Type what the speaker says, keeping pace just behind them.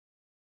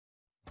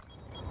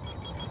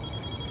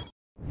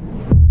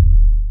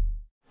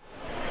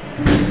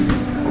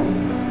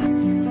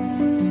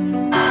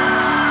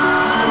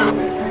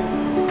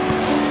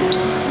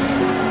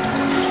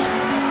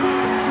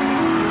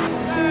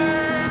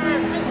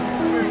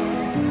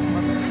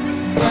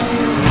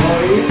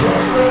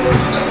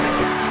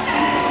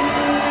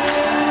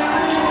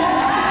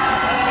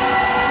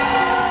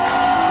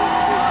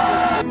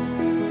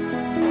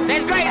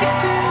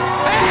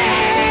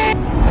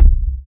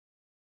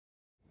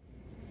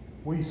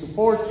We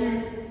support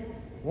you.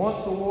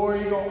 Once a War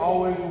Eagle,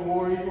 always a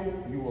War Eagle.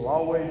 You will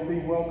always be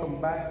welcome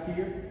back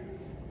here.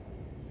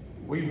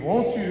 We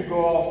want you to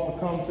go off,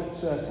 become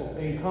successful,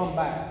 and come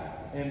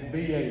back and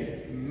be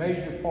a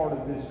major part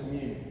of this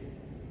community.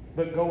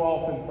 But go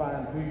off and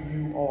find who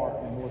you are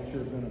and what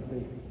you're going to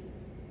be.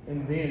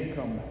 And then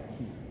come back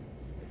here.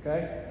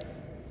 Okay?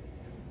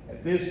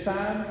 At this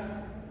time,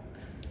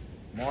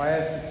 I'm going to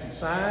ask that you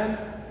sign,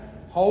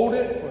 hold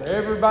it for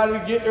everybody to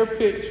get their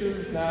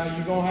pictures. Now,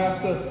 you're going to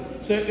have to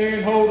sit there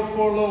and hold it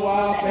for a little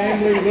while.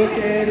 Family, look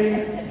at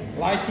him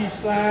like he's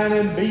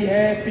signing. Be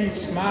happy,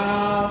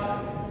 smile.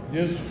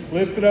 Just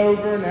flip it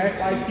over and act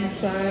like you're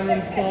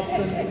signing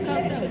something.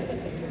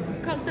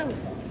 Come stone.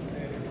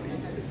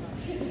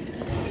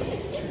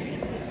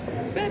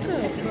 Back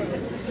up.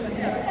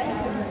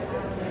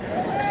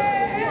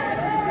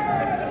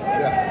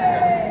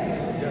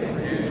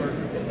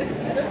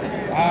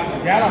 You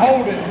gotta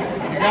hold it.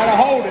 You gotta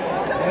hold it.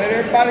 Let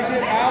everybody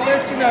get, I'll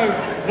let you know.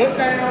 Look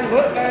down,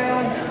 look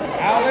down.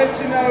 I'll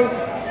let you know.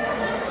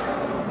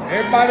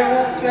 Everybody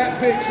wants that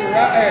picture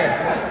right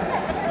there.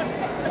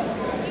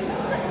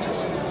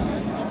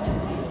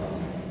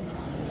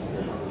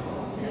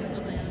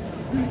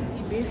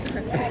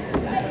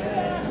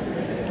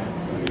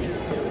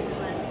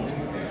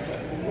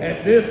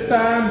 At this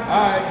time, all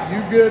right,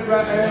 you good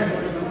right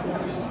there?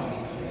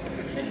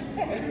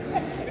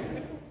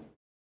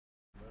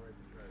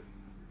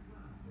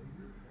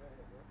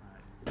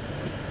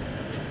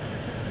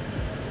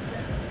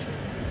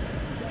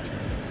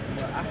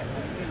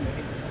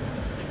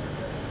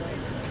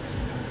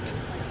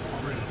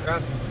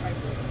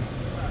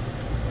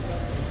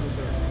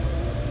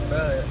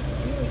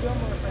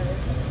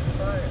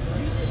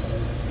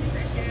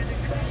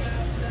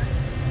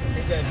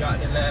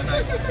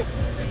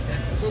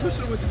 Well, we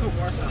should have went to Coke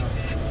Bar Sound.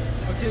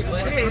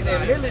 But it is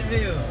in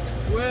Milledgeville.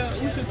 Well,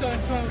 we should come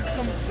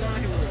down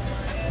here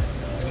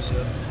with We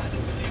should.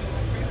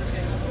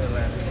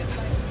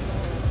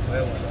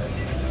 Well,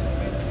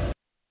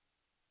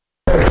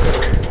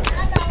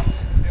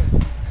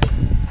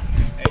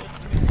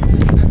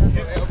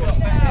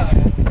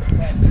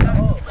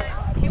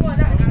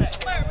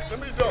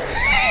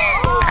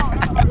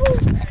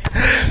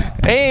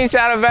 He ain't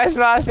shot a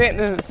basketball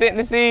since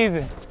the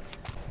season.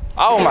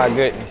 Oh my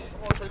goodness.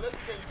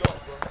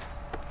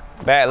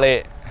 Bad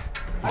leg.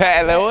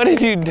 Bad leg, what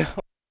did you do?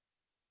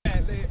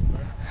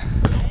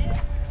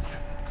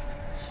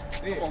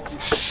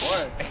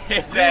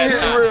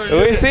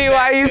 We see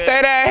why you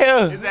stay down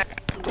here.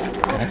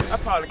 I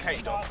probably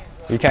can't dunk.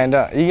 You can't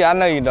dunk. I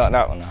know you dunked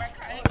that one.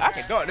 I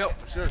can dunk that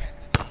for sure.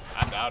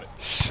 I doubt it.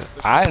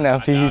 I didn't know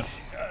if he's.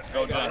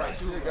 Go dunk.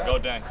 Go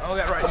dunk. I don't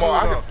got right. come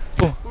on,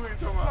 who you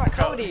talking about?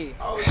 Cody.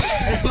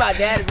 My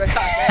daddy been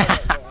caught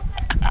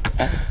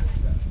that.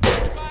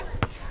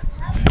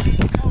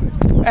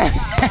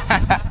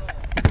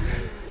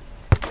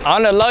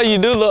 On the low, you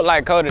do look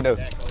like Cody though.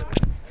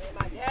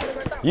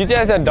 You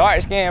just a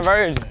dark-skinned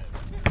version.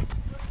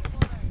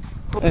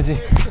 Let's see.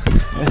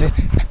 Let's see.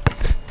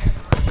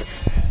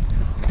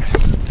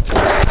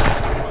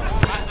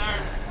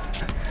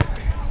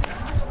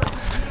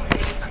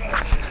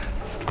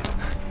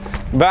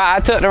 Bro, I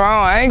took the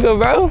wrong angle,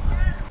 bro.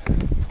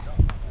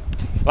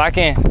 Lock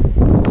in.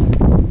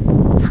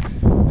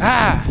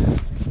 Ah.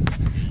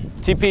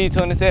 TP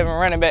 27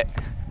 running back,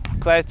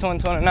 class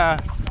 2029.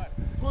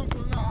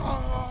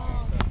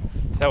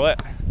 So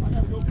what?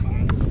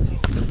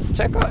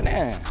 Check out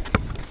there.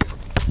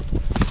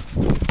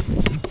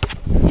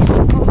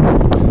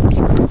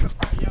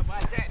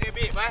 Jack that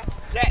bit, boy.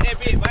 Jack that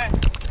bit, boy.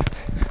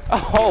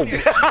 Oh.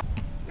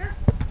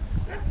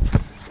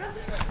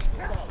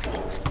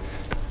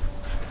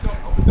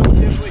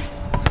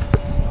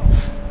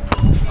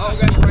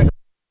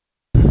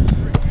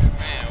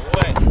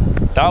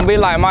 Don't be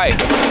like Mike.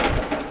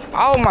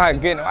 Oh my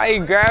goodness, why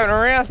you grabbing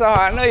around so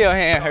hard? I know your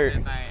hand hurt.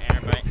 Dunk that thing,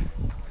 Eren Banks.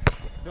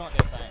 Dunk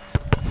that thing.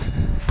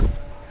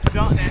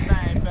 Dunk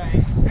that thing,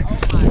 Banks. Oh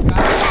my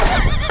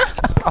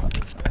God.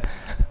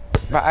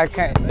 But I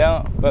can't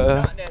dunk,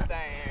 but Dunk that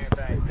thing, Eren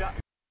Banks.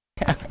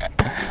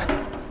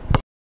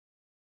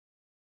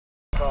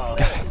 Oh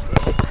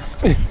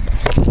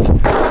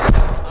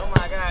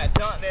my God,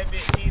 dunk that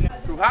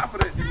bitch. Too hot for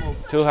that, Demo.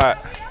 too hot.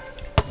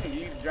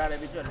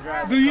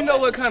 Do you know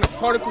what kind of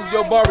particles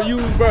your barber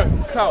use, bro?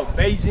 It's called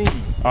Beijing.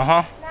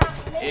 Uh-huh.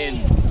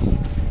 And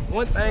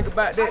one thing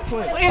about that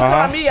twin. What you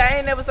telling me? I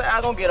ain't never said I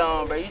gonna get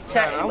on, bro. You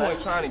chatting, I bro.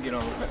 wasn't trying to get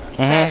on.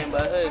 Chatting,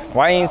 but hey.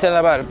 Why you ain't tell me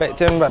about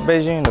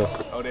Beijing though?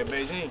 Oh, that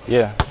Beijing?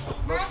 Yeah.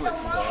 No sweat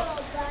too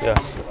hard. Yeah.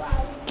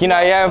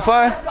 Kina, you having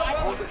fun?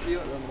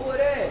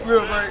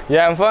 Real, man. You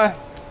having fun?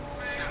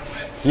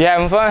 You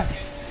having fun?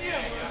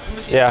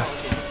 Yeah.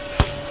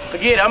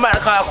 Forget it, I'm about to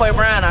call Quay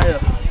Brown out here.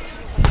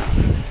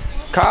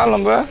 Call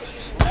him, bro.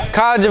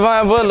 Call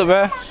Javon Bullock,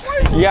 bro.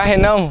 You got his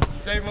number.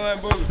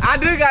 Javon Bullock. I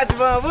do got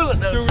Javon Bullock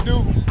though.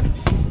 Do.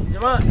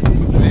 Javon.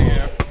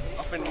 Man,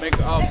 I'm finna make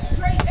an offer.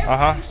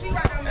 Uh-huh.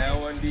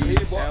 L1D,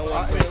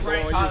 L1D.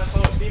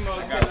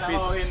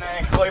 His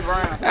name Quay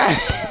Brown.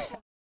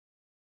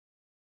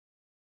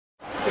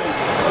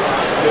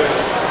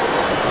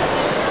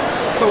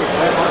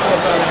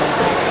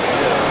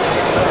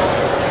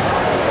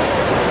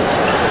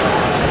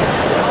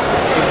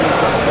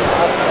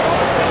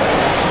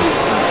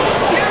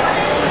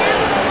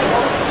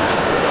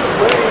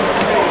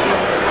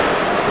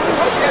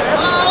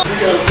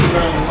 gotta sit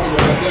down and talk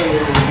about that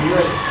over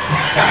great.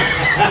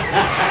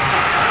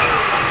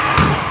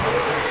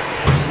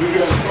 We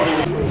gotta talk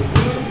about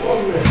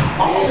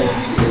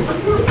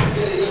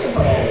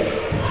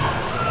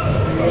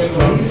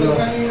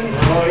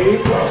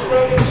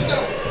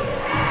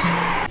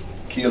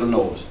kill the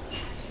noise.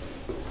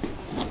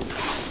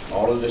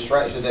 All the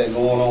distractions that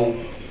going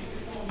on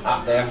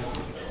out there,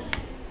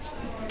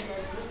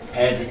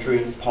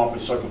 pageantry, pomp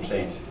and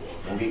circumstance.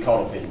 Don't get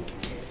caught up in it.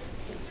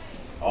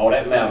 All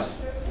that matters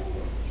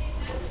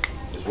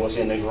is what's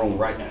in this room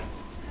right now.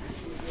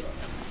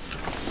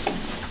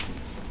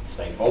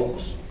 Stay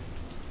focused,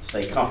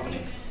 stay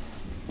confident.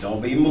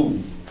 Don't be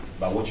moved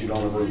by what you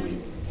don't agree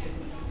with.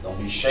 Don't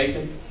be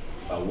shaken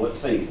by what's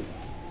said. You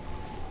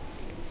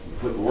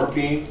put the work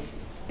in,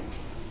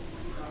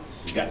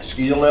 you got the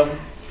skill level,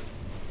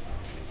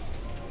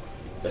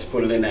 let's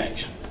put it in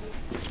action.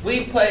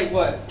 We played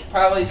what?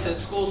 Probably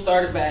since school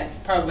started back,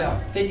 probably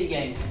about 50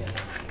 games together,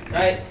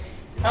 right?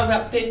 Probably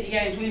about 50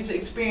 games. We've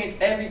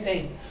experienced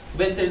everything.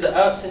 Been through the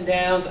ups and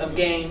downs of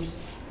games.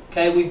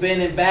 Okay, we've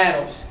been in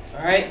battles,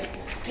 all right?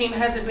 This team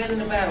hasn't been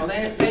in a battle.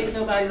 They haven't faced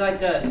nobody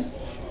like us.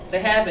 They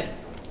haven't.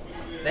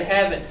 They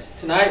haven't.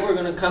 Tonight we're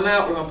gonna come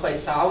out, we're gonna play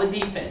solid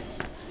defense.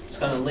 It's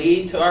gonna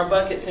lead to our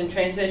buckets in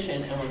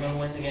transition, and we're gonna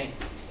win the game.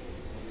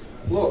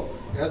 Look,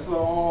 that's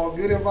a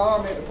good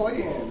environment to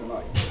play in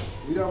tonight.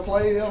 We done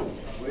played them.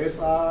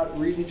 Westside,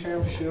 Region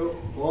Championship,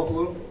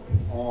 Butler,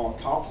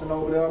 Thompson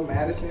over there,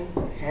 Madison,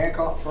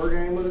 Hancock, first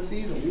game of the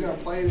season. We done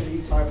played in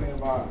these type of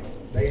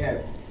environment. They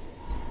haven't.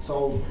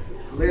 So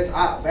let's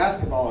out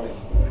basketball them.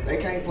 They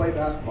can't play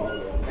basketball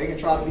with them. They can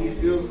try to be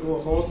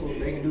physical, hustle,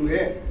 they can do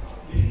that.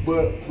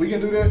 But we can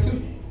do that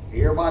too.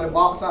 Everybody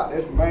box out,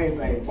 that's the main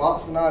thing.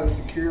 Boxing out and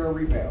securing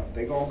rebound.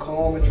 They gonna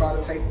come and try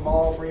to take the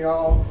ball from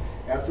y'all.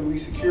 After we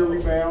secure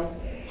rebound,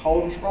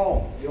 hold them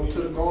strong. Give them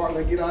to the guard,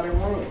 let's get out and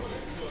run.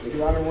 They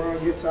get out and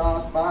run, get to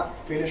our spot,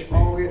 finish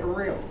strong at the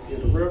rim.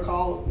 If the real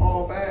call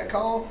on bad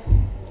call,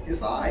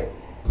 it's all right.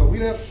 Cause we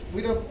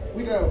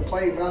done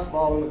played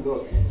basketball in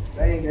Augusta.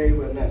 They ain't gave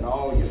us nothing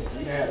all year.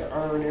 We done had to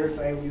earn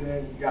everything we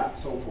done got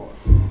so far.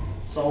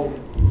 So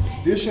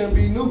this shouldn't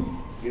be new.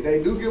 If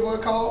they do give us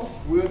a call,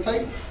 we'll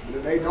take it. But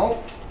if they don't,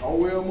 oh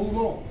well, move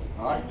on.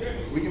 All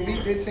right, we can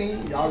beat this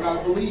team. Y'all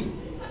gotta believe.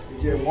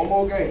 It's just one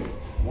more game.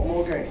 One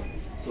more game.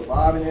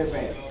 Survive in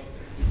advance.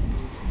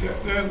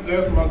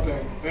 That's my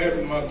thing. That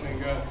is my thing,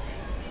 guys.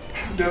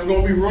 There's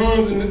gonna be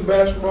runs in this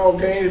basketball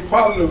game.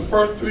 Probably the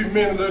first 3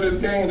 minutes of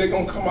this game, they're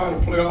gonna come out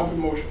and play off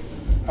emotion.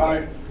 All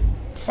right,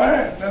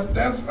 fine.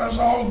 That's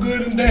all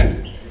good and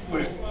dandy.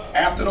 But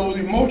after those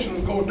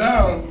emotions go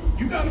down,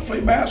 you gotta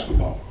play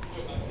basketball.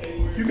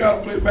 You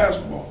gotta play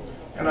basketball.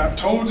 And I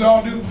told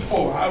y'all this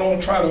before. I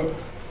don't try to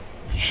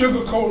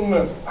sugarcoat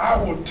nothing.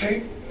 I will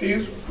take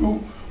this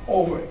group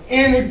over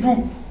any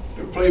group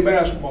to play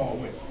basketball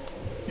with.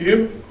 You hear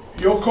me?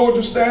 Your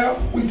coaching staff,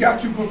 we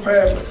got you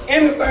prepared for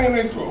anything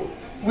they throw.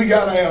 We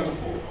got an answer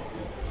for it.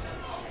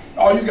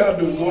 All you gotta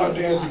do is go out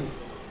there and do it.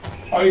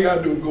 All you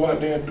gotta do is go out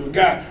there and do it.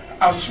 God,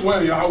 I swear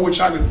to you, I wish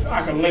I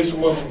could lace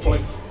them up and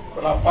play.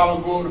 But I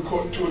probably go to the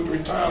court 2 or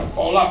 3 times and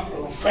fall out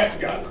with a fat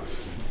guy.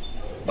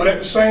 But at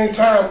the same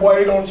time,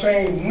 boy, it don't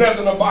change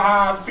nothing about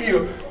how I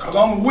feel, because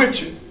I'm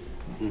with you.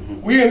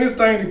 We in this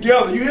thing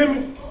together, you hear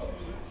me?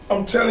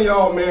 I'm telling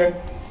y'all, man,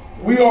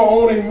 we are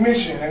on a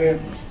mission,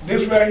 and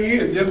this right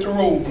here is just a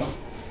roadblock.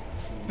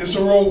 This is a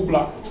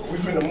roadblock. We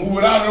finna move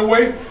it out of the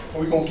way, and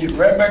we're gonna get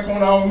right back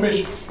on our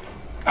mission.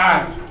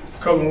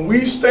 Because when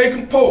we stay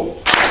composed,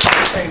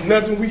 ain't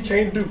nothing we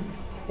can't do.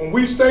 When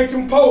we stay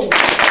composed,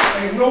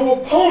 ain't no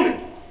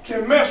opponent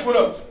can mess with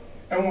us.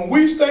 And when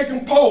we stay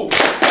composed,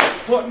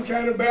 Putnam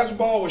County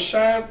basketball will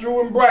shine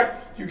through and bright.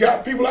 You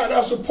got people out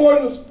there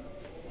supporting us,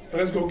 and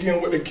let's go get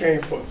them what they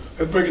came for.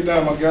 Let's break it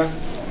down, my guy.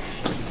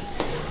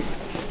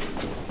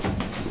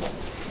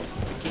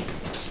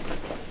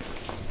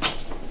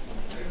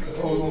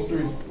 Close on 3.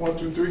 1,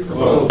 2, 3.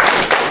 Close.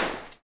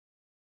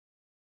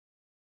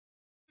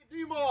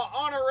 D-More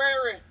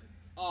honorary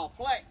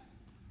play.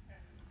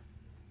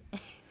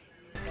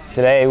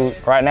 Today,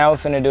 right now, we're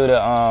finna do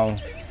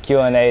the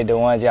Q&A, the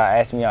ones y'all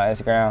asked me on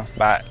Instagram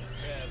about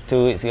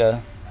 2 weeks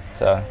ago.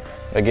 So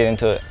let's get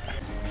into it.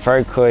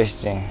 First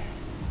question,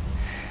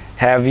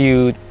 have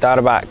you thought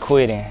about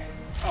quitting?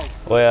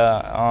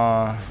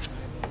 Well,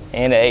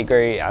 in the 8th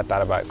grade, I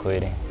thought about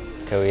quitting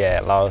because we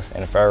had lost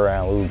in the first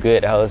round. We were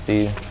good the whole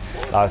season.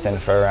 Lost in the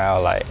first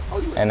round, like,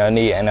 ain't no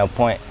need, ain't no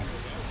point.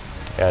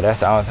 Yeah, that's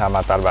the only time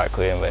I thought about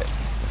quitting. But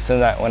as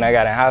soon as when I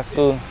got in high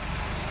school,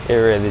 it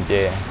really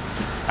just,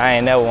 I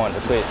ain't never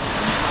wanted to quit.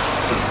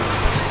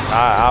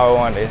 I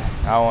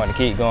wanted to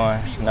keep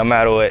going no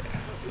matter what,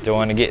 just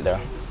want to get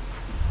there.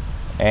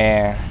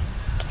 And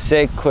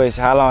second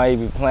question, how long have you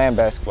been playing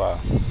basketball?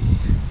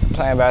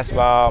 Playing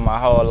basketball my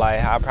whole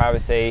life. I'd probably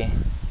say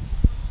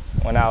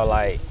when I was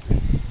like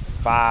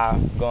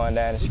 5, going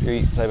down the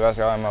street, play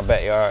basketball in my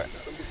backyard,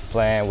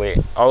 playing with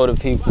older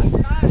people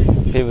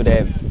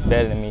that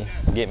better than me,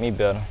 get me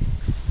better.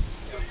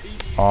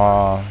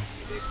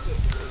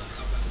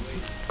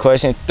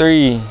 Question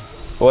 3,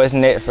 What's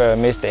next for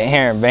Mr.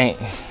 Eren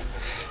Banks?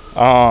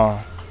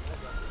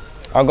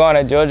 I'm going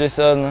to Georgia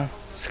Southern,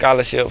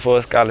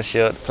 full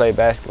scholarship, to play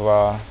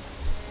basketball,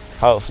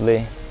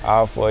 hopefully,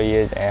 all 4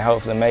 years, and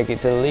hopefully make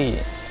it to the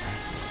league.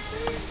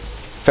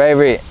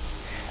 Favorite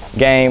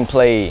game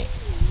played?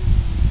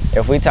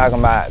 If we talking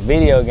about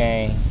video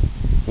game,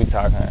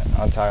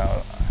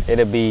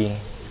 it'll be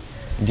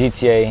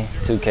GTA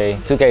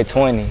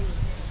 2K20.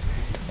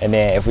 And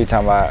then if we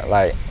talking about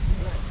like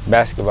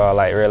basketball,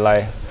 like real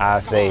life, I'll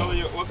say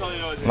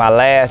my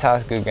last high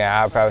school game,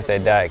 I'll probably say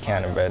Docuseries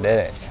County, bro.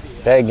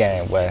 That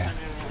game, boy,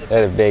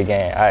 that's a big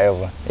game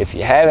if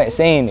you haven't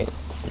seen it,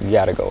 you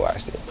gotta go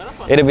watch it.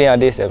 It'll be on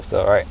this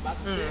episode, right?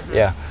 Mm-hmm.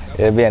 Yeah,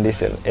 it'll be on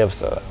this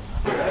episode.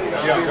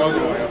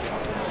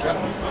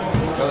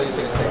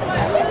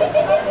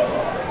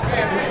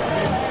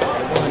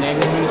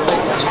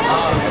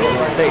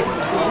 State.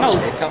 No.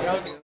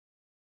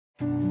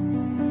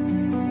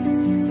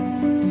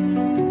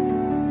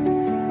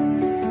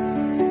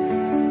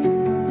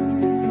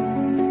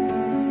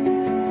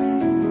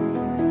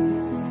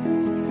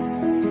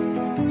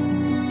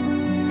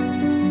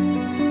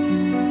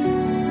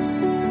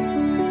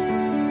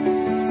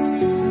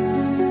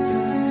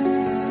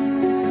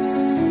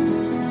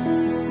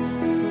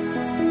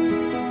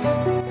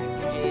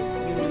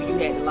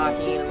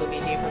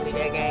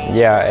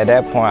 Yeah, at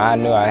that point, I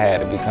knew I had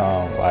to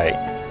become, like,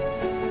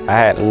 I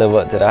had to live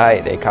up to the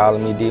height. They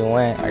calling me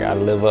D1. I got to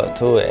live up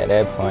to it at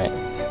that point.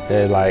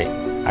 It's like,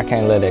 I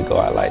can't let it go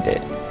out like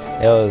that.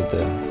 It was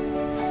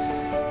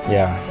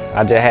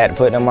I just had to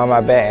put them on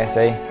my back and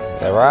say,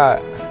 the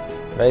ride,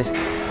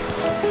 basically.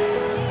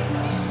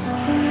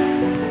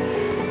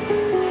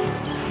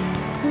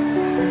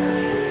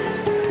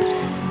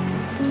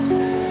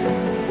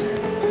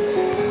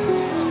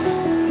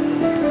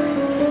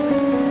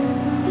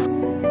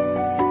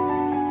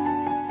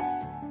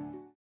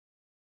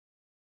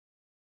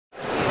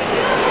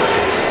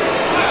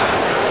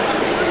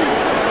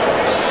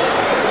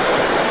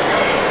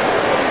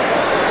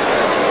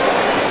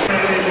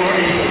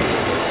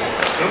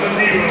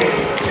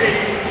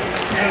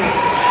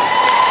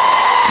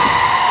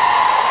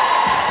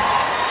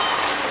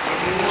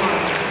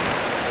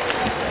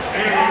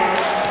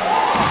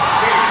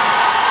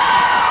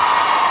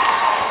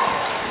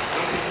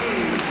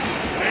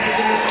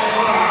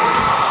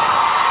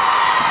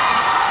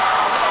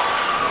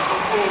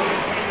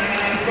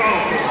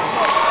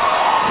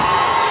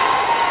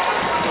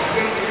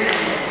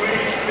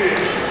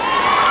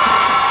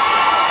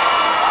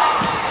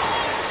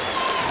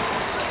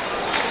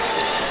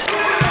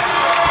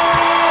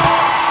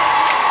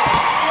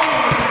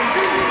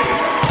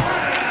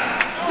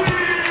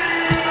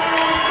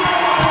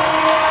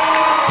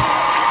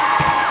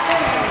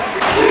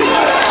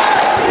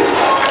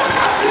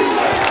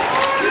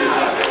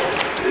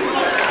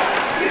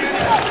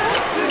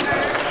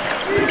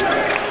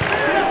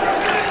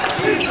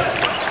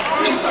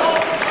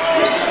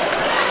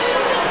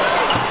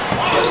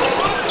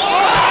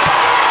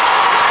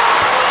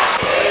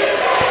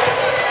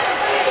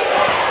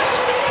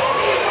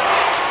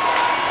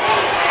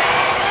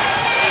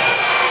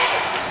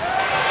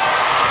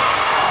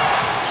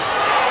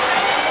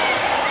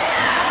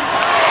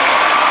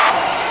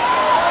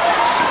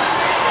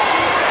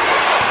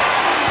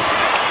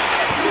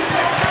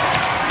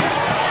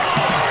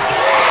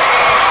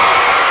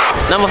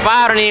 Number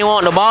 5 don't even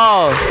want the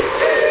ball.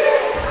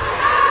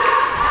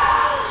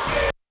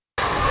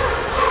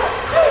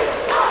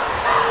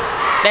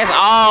 That's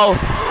off.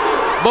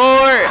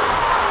 Board.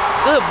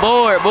 Good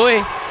board,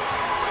 boy.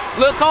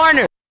 Good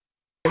corner.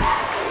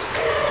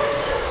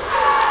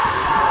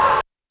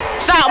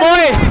 Shot,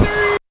 boy.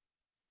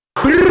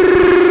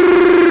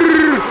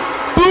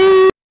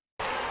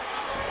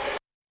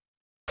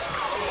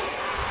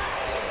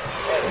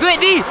 Good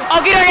D.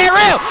 Oh, get her that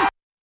rail.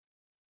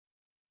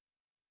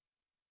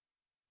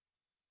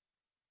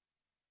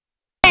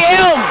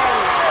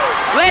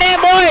 Let that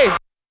boy.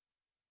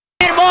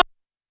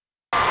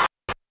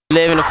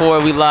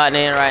 11-4, we locked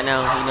in right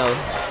now, you know.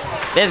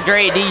 That's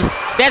great, D.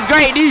 That's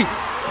great, D.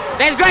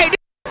 That's great, D.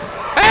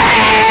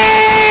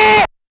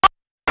 Hey! Oh,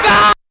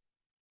 God!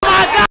 Oh,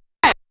 my God!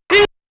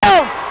 He's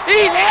him!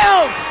 He's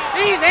him!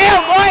 He's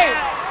him, boy!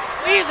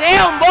 He's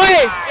him,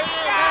 boy!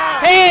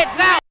 Heads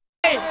out!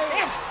 Hey.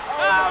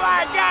 Oh,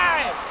 my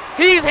God!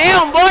 He's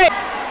him, boy!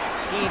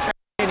 He ain't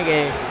trying to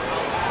game.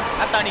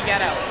 I thought he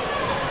got out.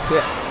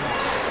 Yeah.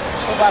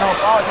 Nobody on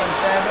fall, trying to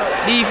stand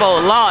up.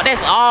 Default lock,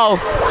 that's off.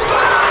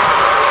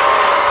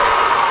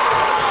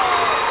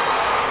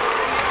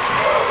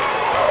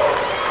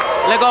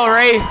 Let go,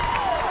 Ray.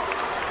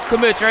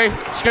 Come here, Trey.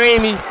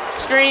 Scream me.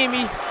 Scream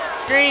me.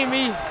 Scream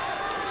me.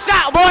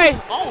 Shot, boy.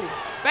 Oh,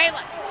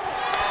 Baylor.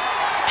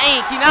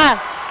 Dang, Keenan.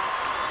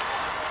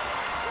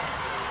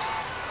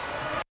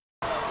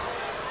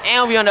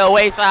 And we on the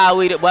away side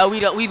with it, boy.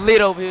 We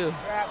lit over here.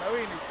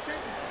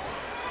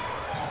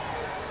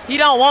 He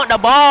don't want the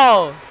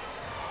ball.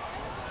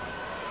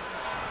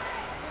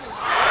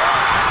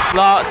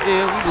 Locked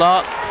still. We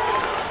locked.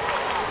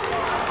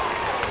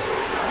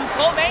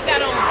 Cole ain't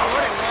got on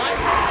Jordan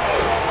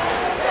 1.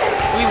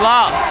 We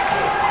locked.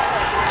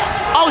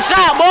 Oh,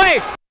 shot,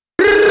 boy.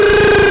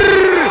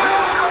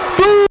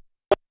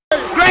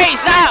 Great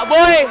shot,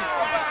 boy.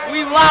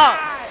 We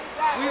locked.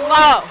 We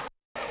locked.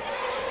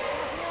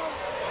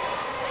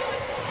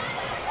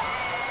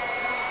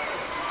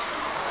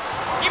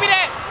 Give me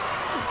that.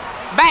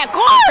 Back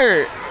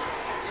court.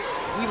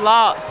 We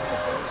locked.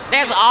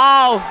 That's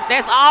off.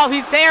 That's off.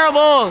 He's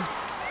terrible.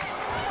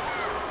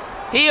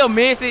 He'll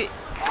miss it.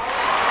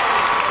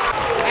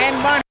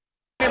 And money.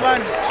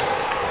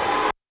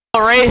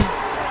 Ray.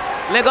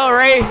 Let go,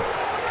 Ray.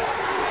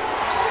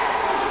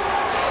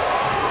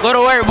 Go to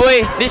work,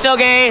 boy. This your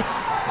game.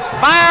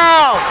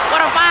 Foul!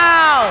 What a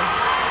foul!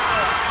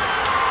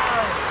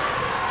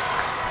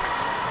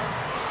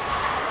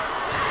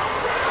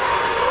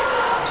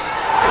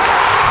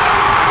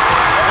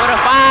 What a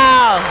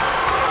foul!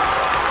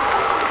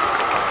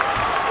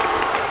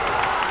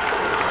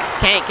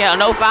 Can't count.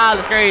 No foul.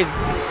 It's crazy.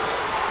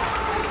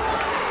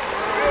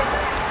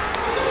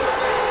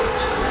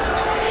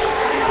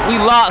 We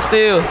locked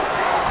still.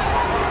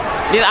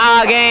 This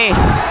our game.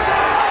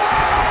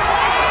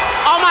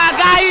 Oh my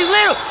God, he's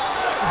little.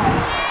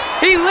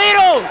 He's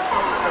little.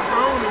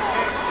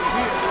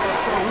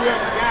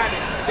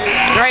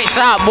 Great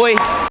shot, boy.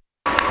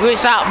 Good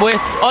shot, boy.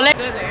 Oh, let.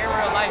 Does it in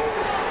real life?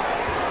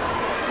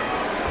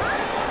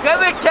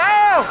 Does it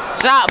count?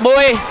 Shot,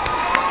 boy.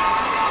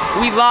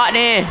 We locked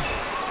in.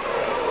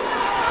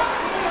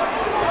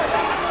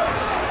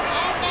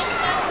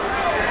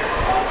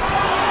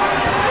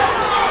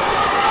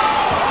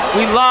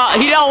 We locked.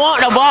 He don't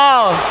want the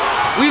ball.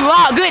 We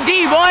locked. Good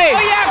D, boy.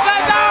 Oh yeah,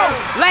 Cuzzo.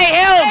 Lay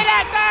him. Lay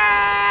that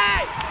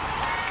thing.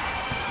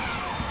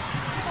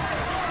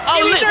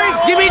 Oh,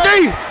 give me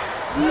three.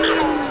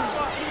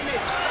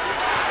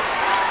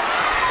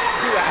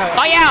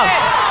 Oh yeah.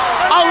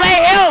 Oh,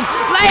 lay him.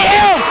 Lay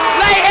him.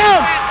 Lay him.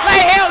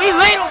 Lay him. He's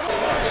little.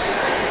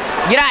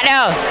 Get out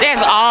there. That's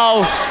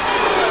off.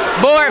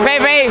 Board,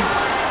 baby.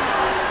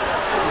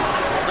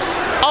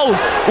 Oh,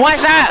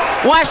 one shot.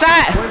 One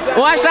shot.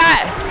 One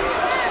shot.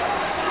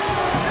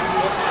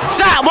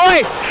 Shot,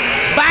 boy!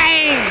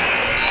 Bang!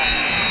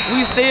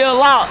 We still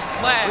locked.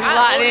 We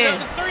locked in.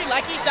 Three,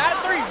 like he shot a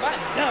three.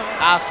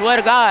 I swear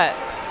to God.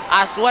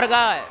 I swear to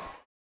God.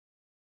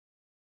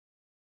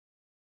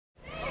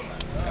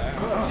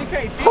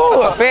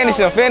 Oh, finish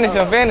him.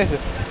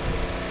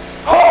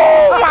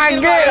 Oh my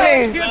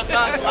goodness!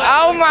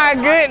 Oh my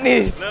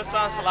goodness!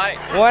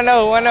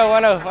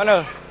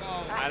 1-0.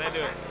 How they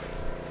do it?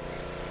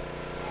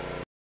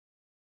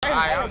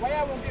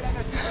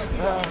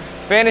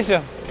 Finish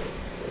him.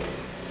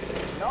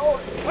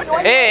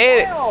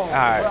 Hey. All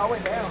right.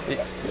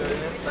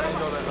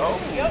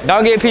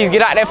 Don't get peace.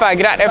 Get out that fire.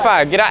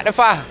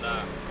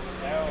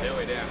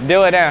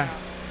 Deal it down.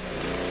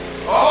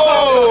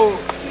 Oh!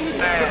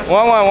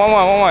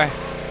 1-1.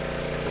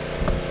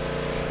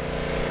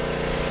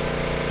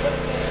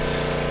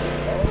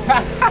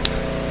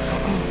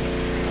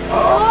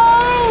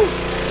 Oh!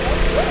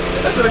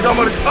 That's gonna come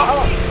on the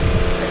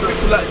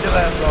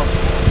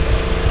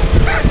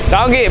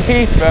Don't get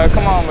peace, bro.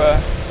 Come on, bro.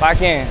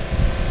 Lock in.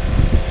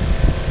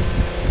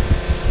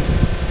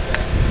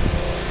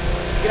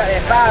 Get out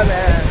that fire,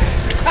 man.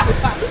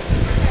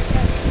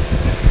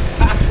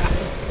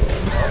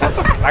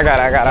 I got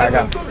it.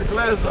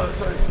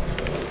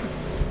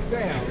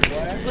 Damn,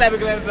 boy. Slap a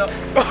glass up.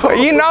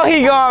 You know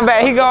he going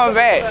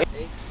back.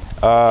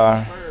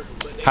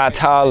 How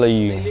tall are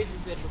you?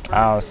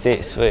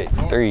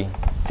 6'3",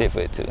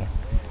 6'2".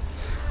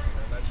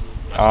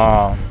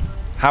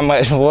 How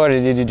much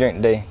water did you drink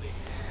today?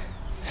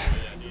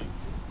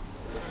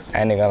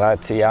 I ain't gonna lie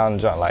to you, I only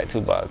drank like 2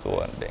 bottles of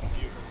water today.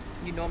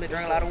 You normally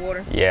drink a lot of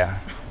water? Yeah.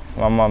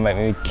 My mom made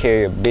me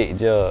carry a big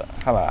jug.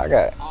 Hold on,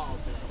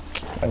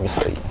 let me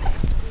show you.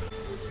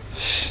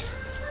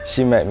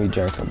 She made me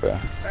drink it, bro.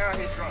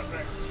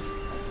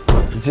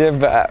 Just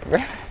about, bro.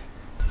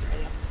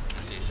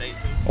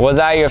 Was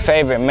I your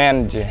favorite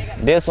manager?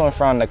 This one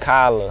from the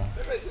collar.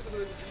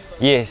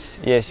 Yes,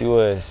 you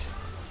was.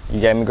 You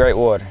gave me great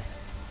water.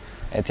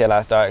 Until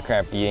I started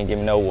cramping, you didn't give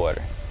me no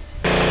water.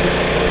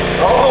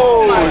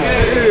 Oh,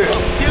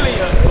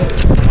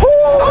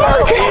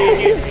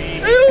 shit.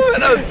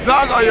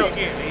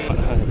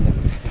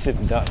 Should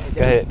have done.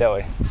 Go ahead, that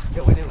way.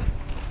 That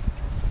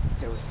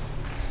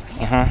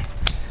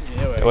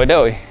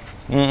way.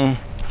 Damn.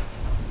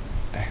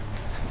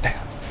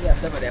 Yeah,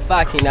 stuff like that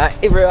fire king out.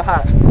 It real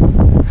hot. I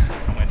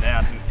went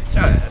down to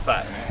that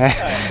side.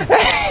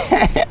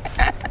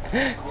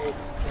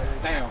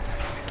 Damn.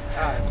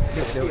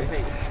 Alright, do it.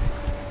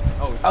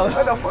 Oh,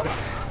 what the fuck?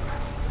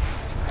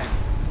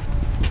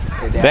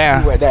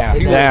 Damn. He went down.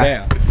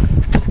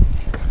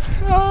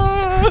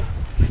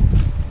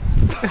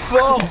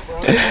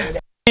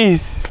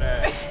 Peace.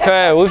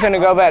 Cuz, we finna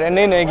go back to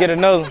Nina and get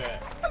another. Look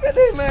at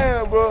this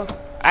man, bro.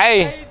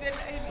 Hey.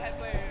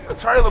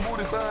 Trailer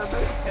booty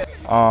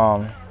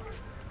son.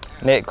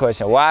 Next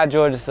question. Why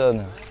Georgia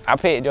Southern? I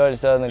picked Georgia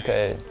Southern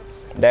because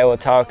they were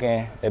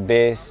talking the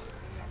best,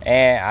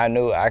 and I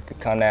knew I could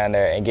come down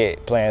there and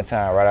get playing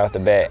time right off the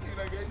bat.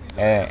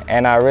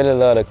 And I really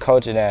love the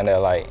culture down there.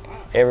 Like,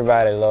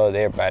 everybody loves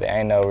everybody.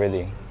 Ain't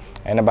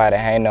nobody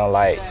hating on,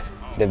 like,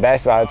 the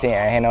basketball team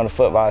ain't hating on the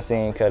football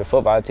team, because the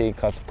football team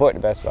can support the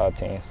basketball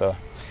team. So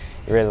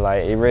it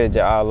really just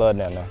all love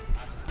down there.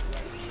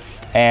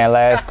 And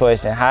last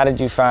question, how did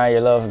you find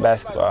your love for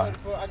basketball?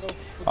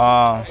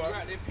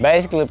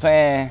 Basically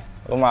playing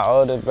with my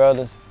older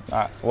brothers,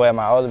 my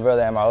older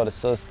brother and my older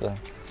sister.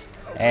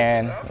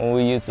 And when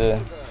we the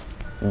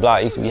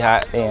block used to be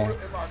hot then,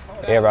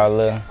 everybody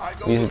little.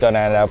 We used to go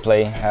down there and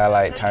play, have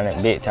like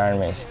big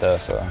tournaments and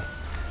stuff. So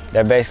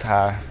that's basically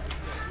how I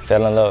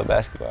fell in love with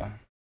basketball.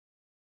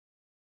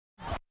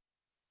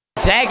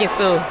 Jacket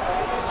still.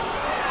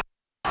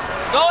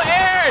 Go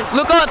Aaron!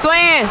 Look up,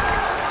 twin!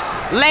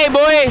 Lay,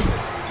 boy!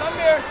 Come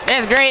here.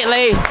 That's great,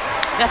 Lay.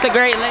 That's a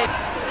great lay.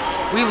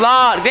 We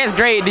locked. That's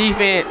great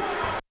defense.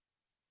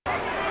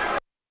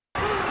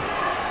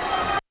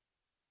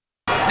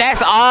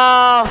 That's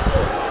off.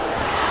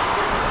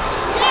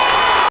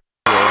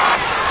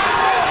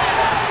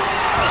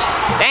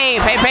 Dang,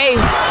 Pay.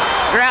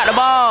 Grab the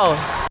ball.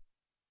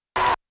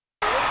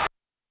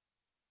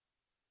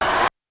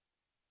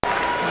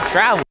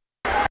 Travel.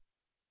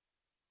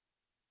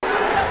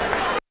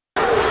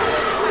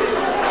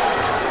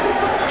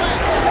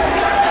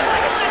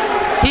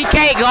 He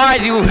can't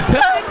guard you.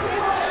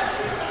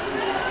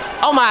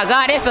 Oh my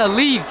God, that's a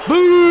lead.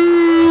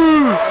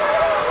 Boo!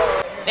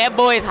 That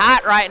boy's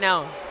hot right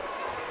now.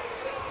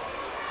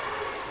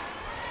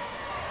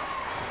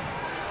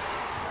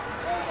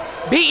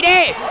 Beat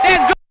that!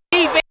 That's good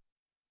defense!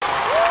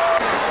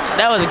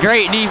 That was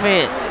great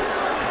defense.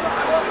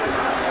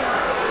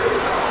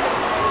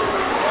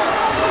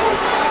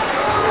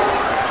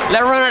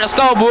 Let's run up the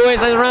score,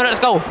 boys. Let's run up the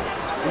score.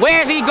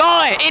 Where's he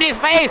going? In his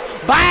face.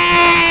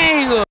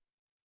 Bang!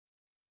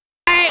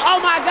 Bang! Oh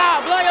my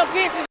God, blow your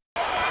kisses.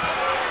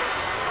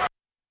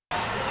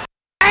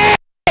 Hey!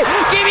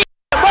 Give me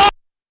that, boy!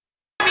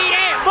 Give me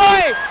that,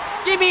 boy!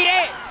 Give me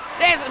that!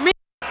 That's me!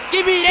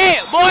 Give me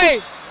that,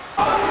 boy!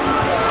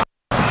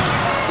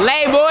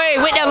 Lay, boy,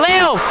 with the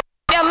left!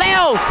 The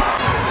left!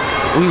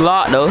 We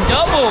locked, though.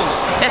 Double!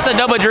 That's a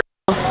double drill.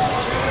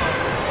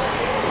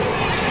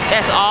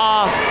 That's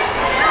off.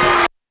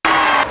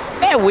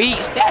 That weak.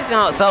 That's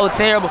not so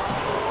terrible.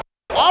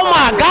 Oh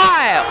my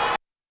God!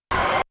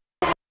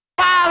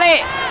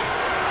 Pilot!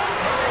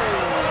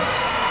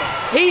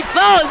 He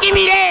sucks. Give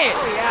me that!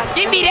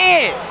 Give me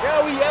that!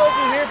 Girl, we yelled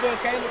you here for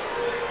Caleb.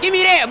 Give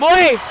me that,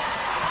 boy!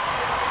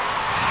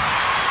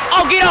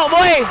 Oh, get up,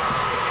 boy!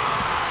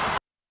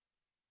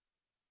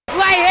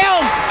 Play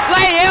him!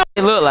 Play him!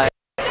 It look like.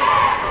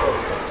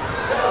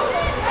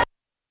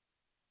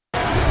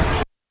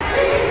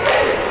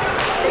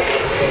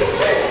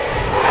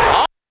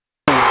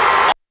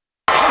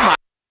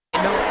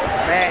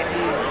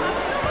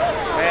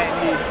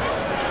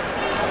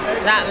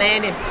 Shot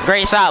landing.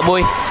 Great shot,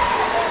 boy.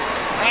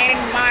 Landing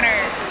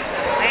monitor.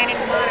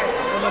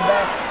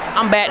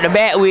 I'm back to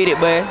back with it,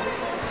 but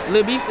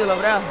Lil B still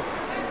over there.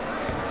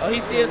 Oh,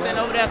 he's still sitting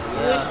over there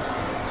squish.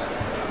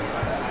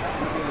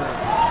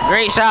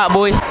 Great shot,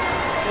 boy.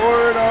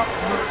 Forward up.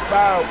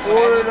 Foul.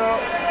 Forward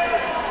up.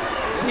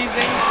 He's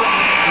in.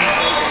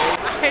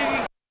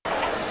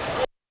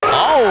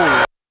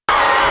 Oh.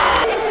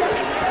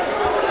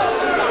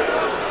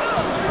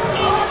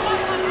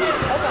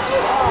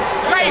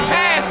 Great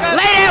pass.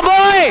 Lay that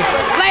boy.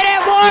 Lay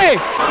that boy.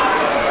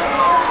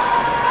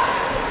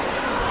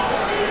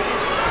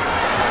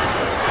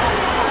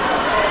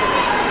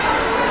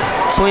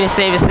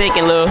 27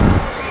 seconds, Lil.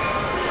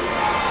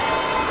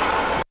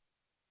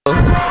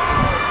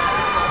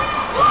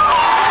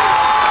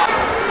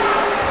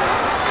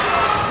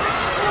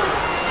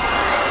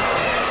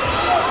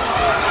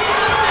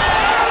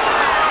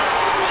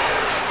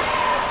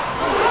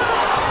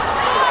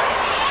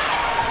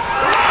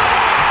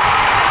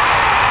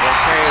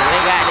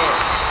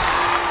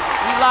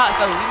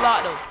 We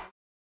locked though.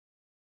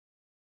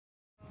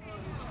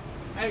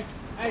 Hey.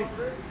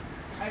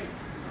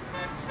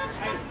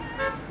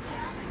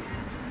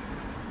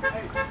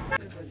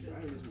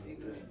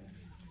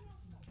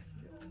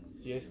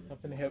 Yes, I'm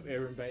finna help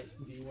Eren Banks.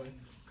 Do you want to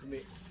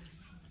commit?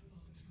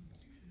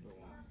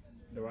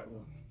 The right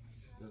one.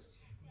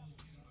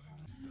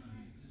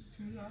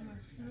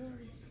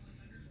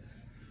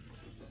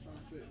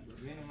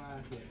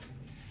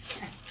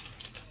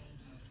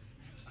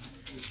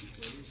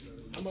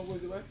 How much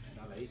was it, right?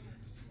 $1.08.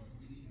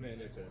 Man,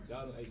 that's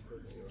 $1.08 per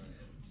day, right?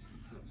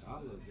 It's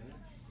 $1, man.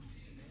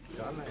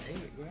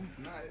 $1.08, bro.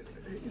 Nah,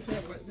 he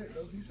said it like that,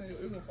 though. He said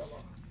it was gonna fall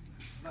off.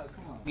 No,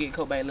 come on. Get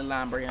cut back, little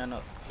line, Brian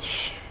up.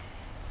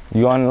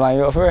 You want to line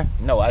you up for it?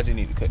 No, I just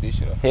need to cut this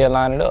shit off. He'll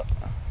line it up.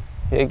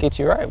 He'll get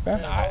you right, bro.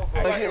 Nah,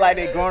 like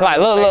they growing Like,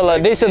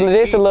 look. This a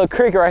little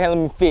cricket right here. Let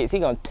me fix. He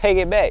gonna take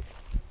it back.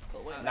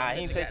 Nah,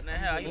 he ain't touching.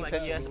 You like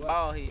you the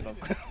ball here.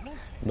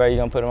 Bro, you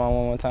gonna put him on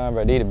one more time,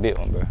 bro? Need a big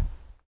one, bro.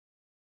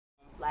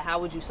 Like, how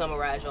would you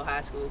summarize your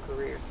high school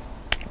career?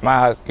 My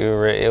high school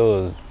career, it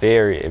was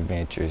very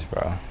adventurous,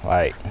 bro.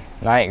 Like,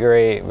 9th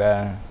grade,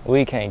 bro,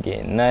 we can't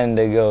get nothing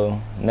to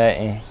go,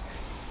 nothing.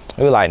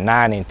 we were like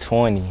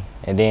 9-20.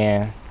 And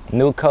then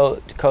new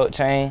coach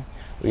change,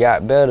 we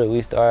got better.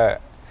 We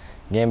started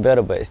getting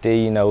better, but still,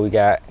 you know, we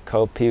got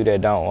coach people that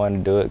don't want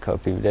to do it,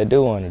 coach people that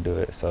do want to do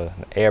it. So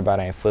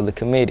everybody ain't fully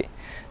committed.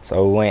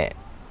 So we went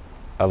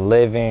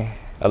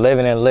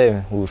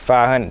 11-11. We were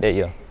 500 that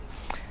year.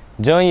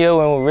 Junior year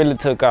when we really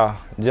took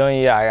off.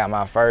 Junior year, I got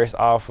my first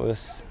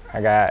offers.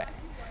 I got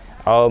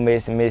Ole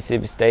Miss and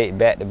Mississippi State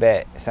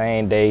back-to-back,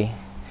 same day.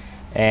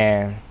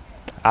 And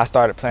I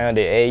started playing with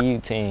the AU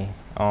team,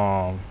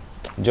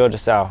 Georgia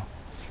South.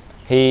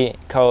 He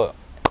coached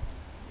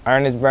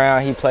Ernest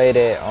Brown, he played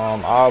at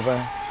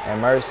Auburn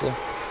and Mercer.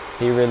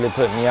 He really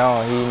put me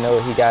on.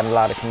 He got a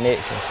lot of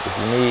connections. If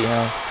you need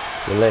him,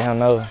 you let him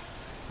know.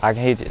 I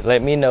can hit you,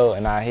 let me know,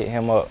 and I hit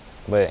him up.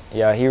 But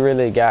yeah, he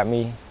really got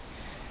me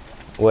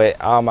with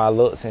all my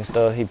looks and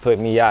stuff. He put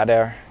me out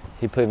there.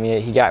 He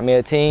got me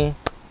a team,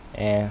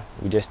 and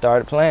we just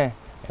started playing,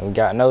 and we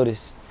got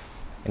noticed.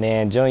 And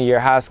then junior year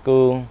high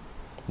school,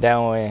 that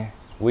when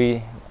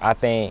I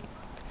think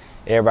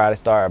everybody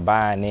started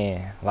buying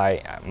in.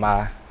 Like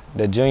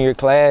the junior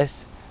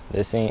class,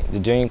 the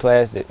junior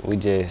class, that we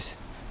just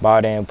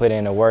bought in, put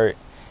in the work,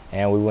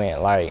 and we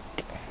went like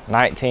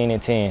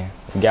 19-10.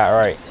 We got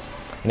right.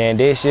 And then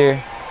this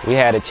year, we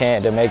had a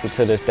chance to make it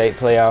to the state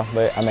playoff,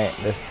 but I mean,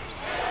 this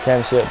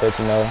championship, but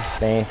you know,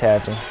 things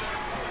happen.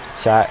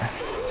 Shots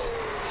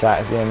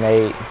being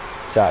made,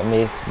 shot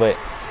missed,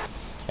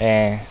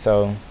 and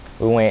so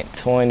we went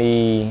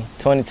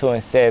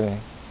 22-7.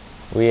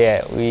 We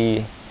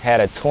had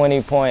a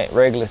 20-point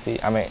regular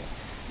season,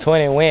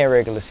 20-win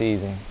regular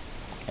season,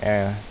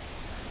 and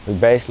we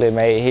basically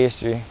made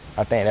history.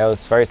 I think that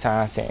was the first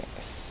time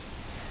since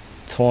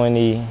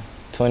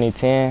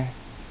 2010,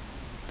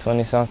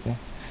 20-something.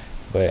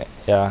 But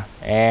yeah,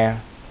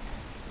 and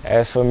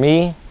as for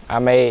me, I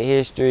made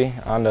history.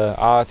 I'm the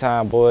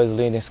all-time boys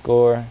leading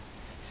scorer,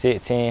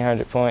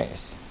 1,600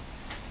 points.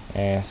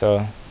 And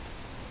so,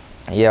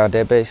 yeah,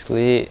 that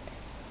basically it,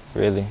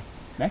 really.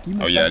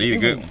 Oh yeah, these a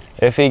good one.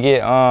 If he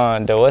get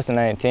the what's the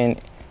name, 10.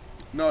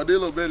 No, they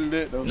look better than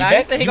that though.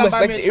 You must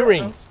like the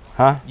earrings.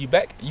 Huh? You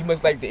back? You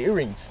must like the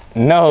earrings.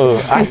 No,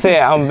 I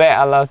said I'm back.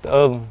 I lost the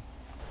other one.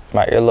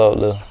 My earlobe,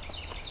 little.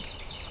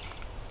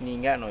 You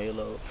ain't got no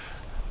earlobe.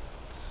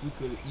 You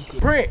could.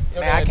 Brent,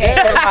 man, I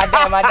can't tell my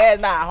dad. My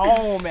dad's not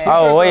home, man.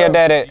 Oh, where your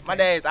dad at? My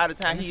dad's out of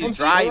town. He's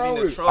driving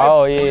the truck.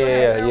 Oh,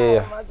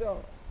 yeah.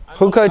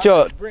 Who cut you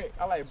up?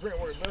 I like Brent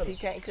work better. He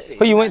can't cut it.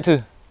 Who you went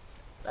to?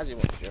 I just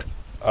went to church.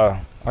 Oh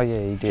yeah,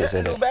 you did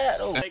say that. Bad,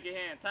 though. Take your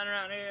hand, turn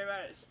around,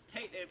 everybody.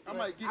 Take that.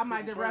 I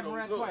might just wrap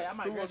around twice. I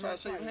might try to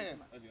shake your hand.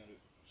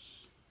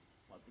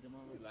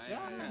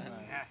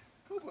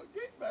 Cooper,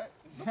 get back.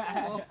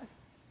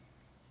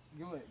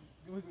 Good.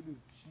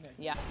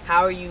 Yeah.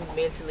 How are you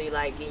mentally,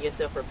 like, getting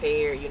yourself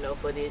prepared, you know,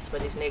 for this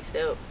next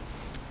step?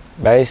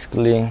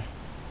 Basically,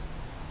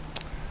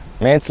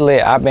 mentally,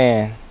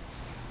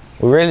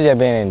 we really just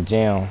been in the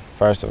gym.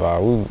 First of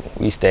all,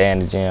 we stay in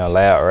the gym,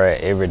 loud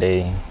rat every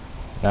day,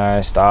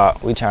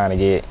 non-stop. We trying to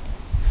make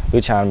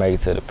it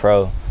to the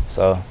pro.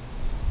 So,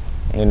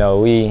 you know,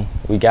 we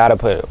gotta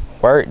put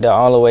work. The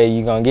only way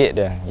you gonna get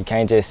there. You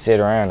can't just sit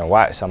around and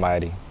watch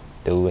somebody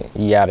do it.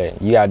 You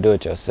gotta do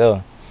it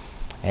yourself.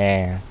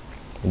 And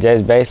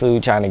just basically we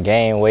trying to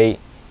gain weight,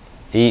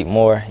 eat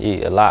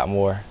a lot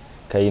more,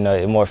 cause you know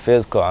it's more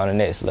physical on the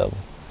next level.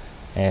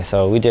 And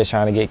so we just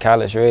trying to get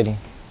college ready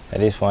at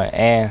this point.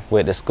 And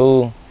with the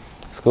school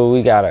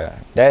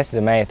that's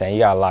the main thing. You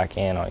gotta lock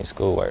in on your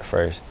schoolwork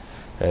first,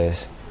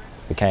 cause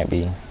we can't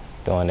be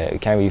doing that. We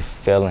can't be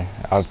failing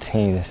our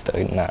teams and stuff.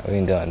 Nah, we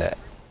ain't doing that.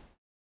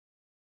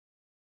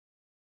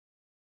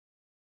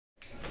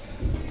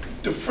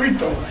 The free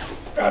throw.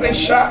 They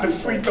shot the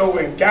free throw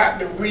and got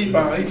the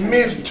rebound. He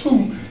missed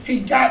 2.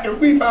 He got the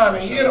rebound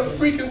and hit a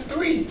freaking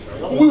 3.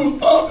 We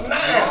was up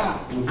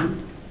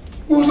 9.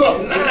 We was up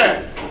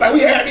 9. Like,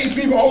 we had these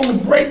people on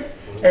the break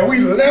and we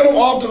let them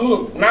off the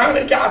hook. Now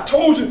I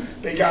told you,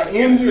 they got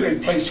energy, they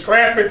play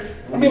scrappy.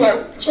 I mean,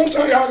 like,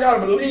 sometimes y'all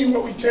gotta believe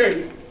what we tell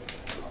you.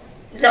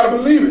 You gotta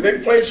believe it. They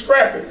play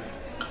scrappy.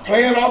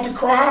 Playing off the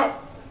crowd.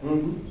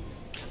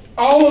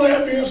 All of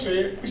that being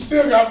said, we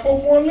still got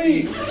 4-point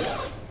lead.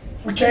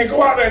 We can't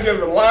go out there and just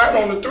rely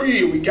on the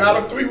 3. We got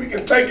a 3, we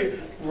can take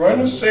it, run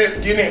the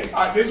set, get in.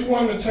 All right, this is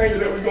one of the changes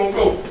that we're gonna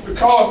go,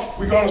 because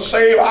we're gonna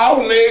save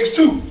our legs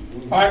too.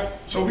 All right,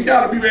 so we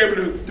gotta be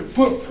able to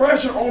put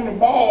pressure on the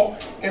ball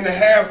in the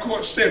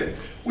half-court setting.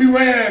 We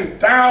ran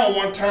down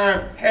one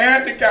time,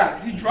 had the guy,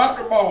 he dropped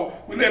the ball,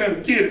 we let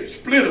him get it,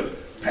 split us,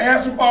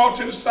 pass the ball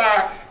to the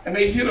side, and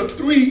they hit a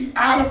 3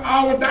 out of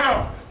our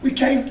down. We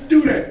can't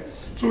do that.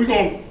 So we're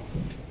gonna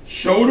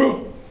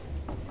shoulder,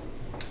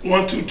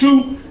 1, 2,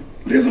 2.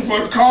 Listen for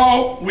the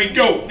call, we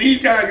go.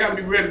 These guys gotta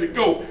be ready to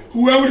go.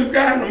 Whoever this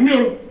guy in the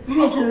middle,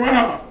 look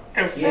around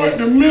and front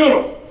the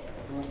middle.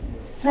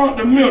 Front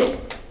the middle.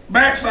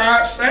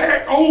 Backside,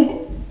 sag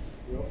over.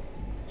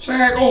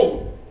 Sag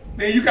over.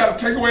 Then you gotta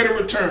take away the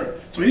return.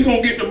 So he's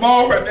gonna get the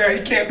ball right there.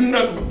 He can't do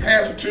nothing but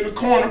pass it to the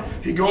corner.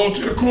 He goes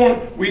to the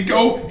corner, we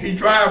go, he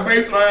drive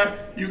baseline,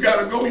 You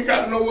gotta go, you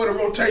gotta know where the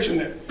rotation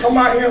is. Come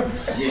out here,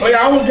 play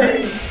our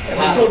game, and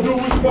let's go do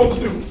what we're supposed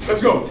to do.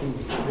 Let's go.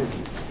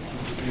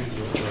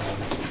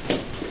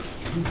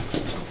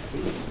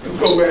 Let's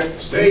go, man.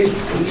 Stay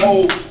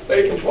composed.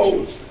 Stay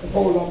composed.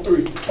 Composed on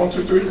 3. 1,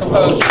 2, 3.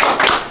 Composed.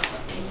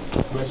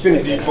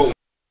 Finish that.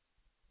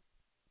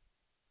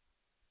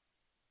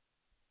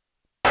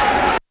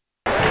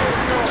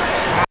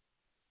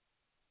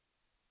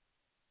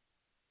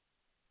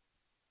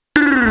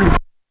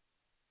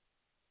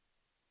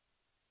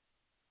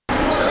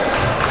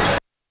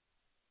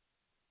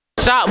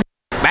 Shot,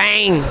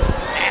 bang.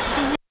 That's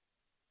too.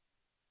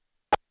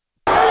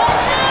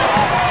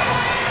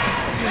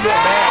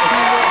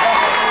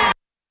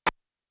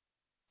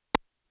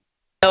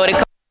 Oh, they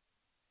come.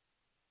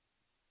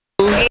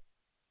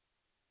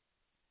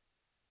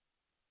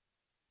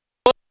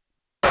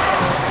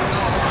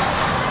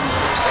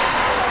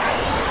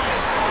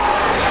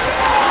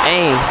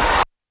 Hey.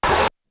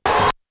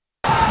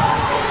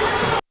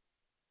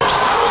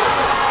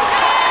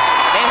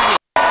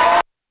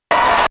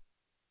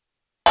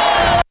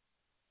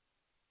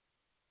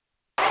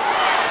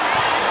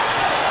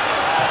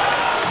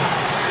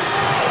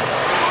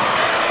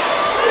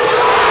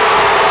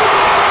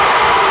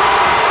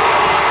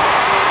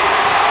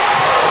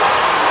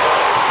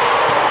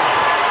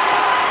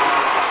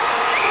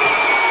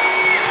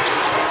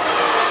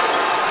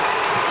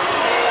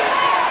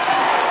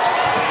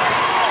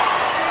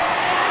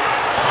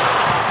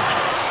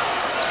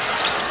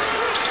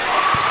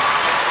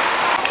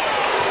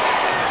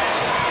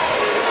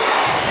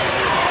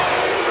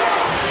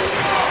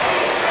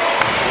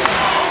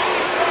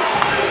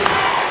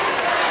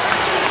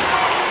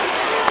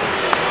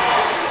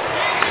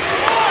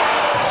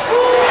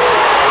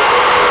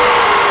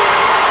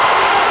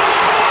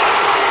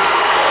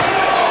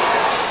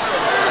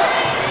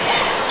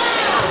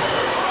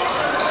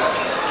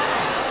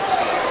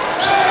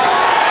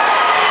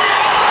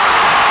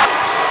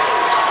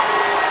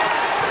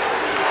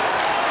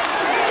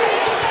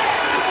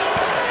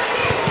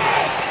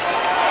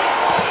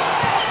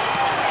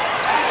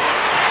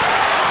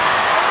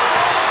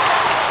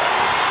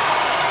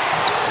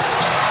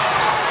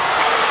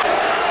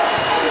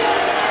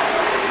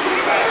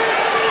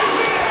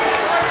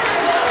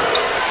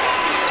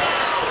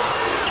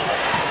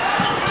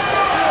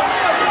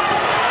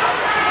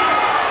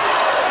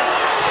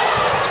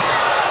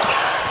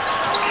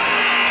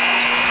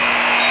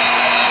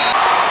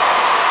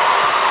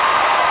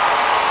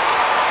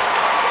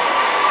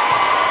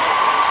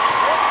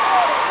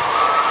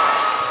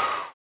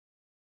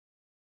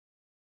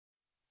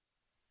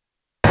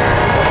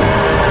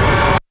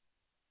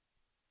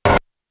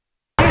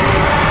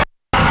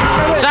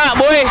 Shot,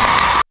 boy.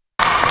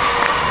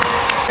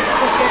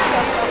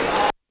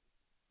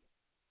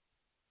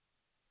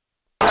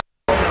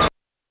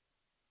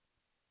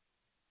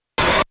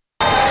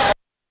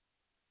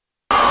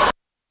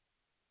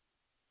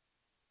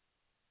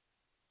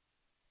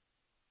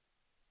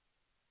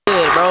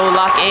 Good, bro.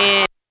 Lock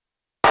in.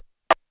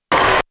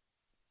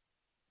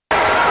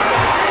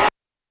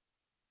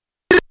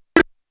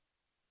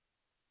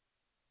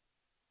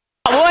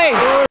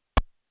 Boy.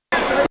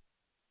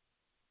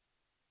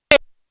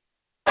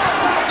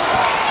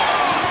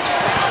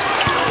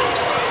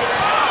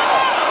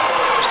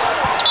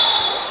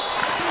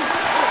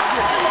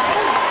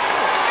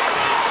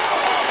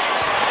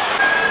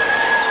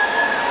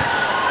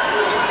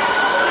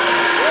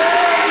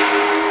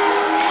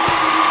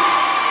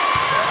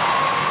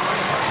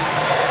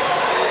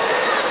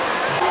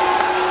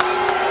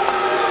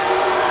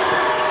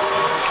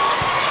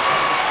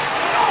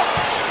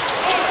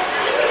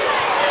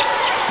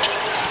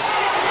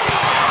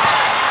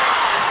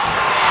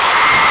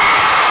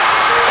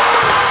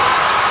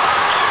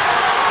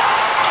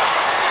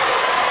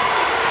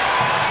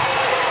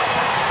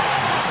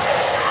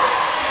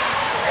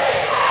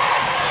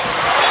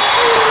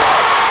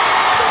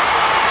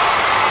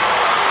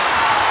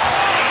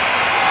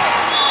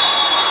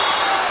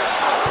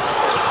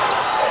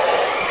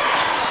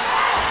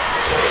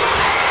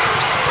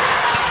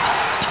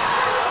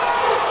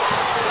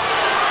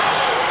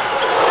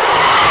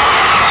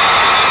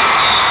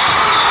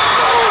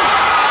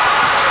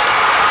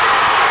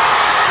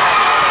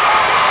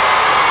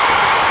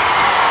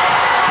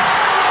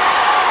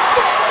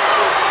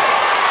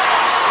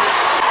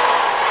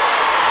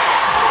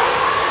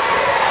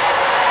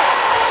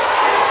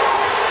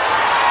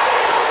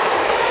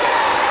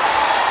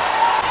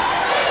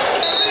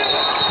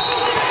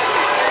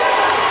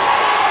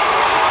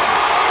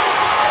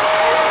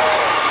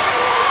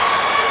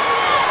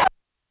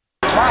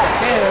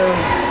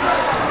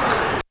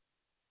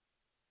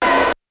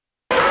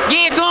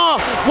 Get on!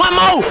 One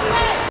more!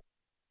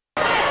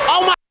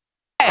 Oh my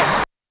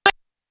God!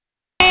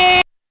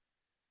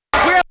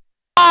 We're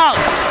loud!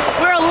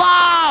 We're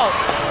loud!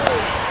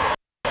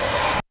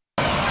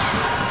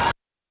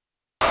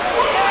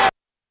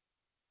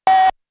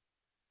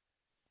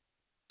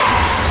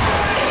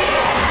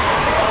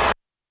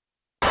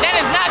 That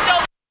is not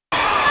your...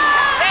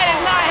 That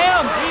is not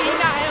him! He's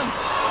not him!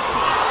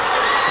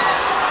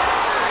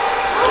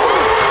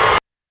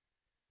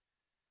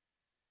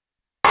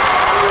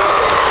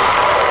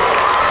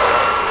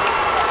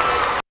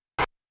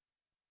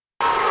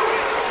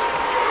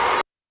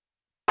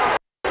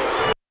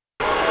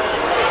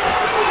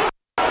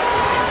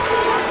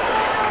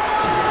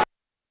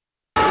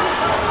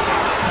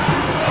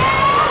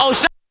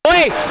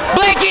 boy.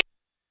 Blanket.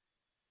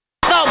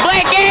 That's so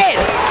blanket.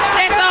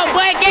 That's so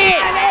blanket.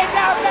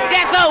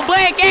 That's so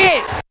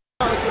blanket.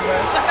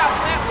 What's up,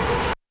 man?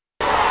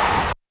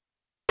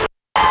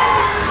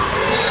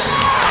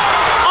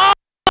 Oh.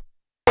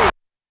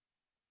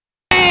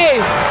 Hey.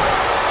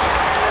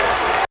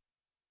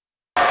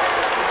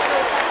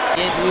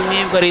 Yes, we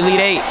win for the Elite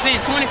Eight.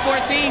 Since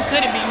 2014,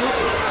 couldn't be moved.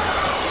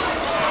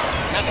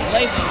 Not the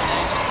Blazers.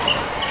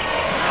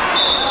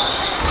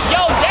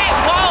 Yo, that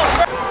ball,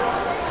 bro.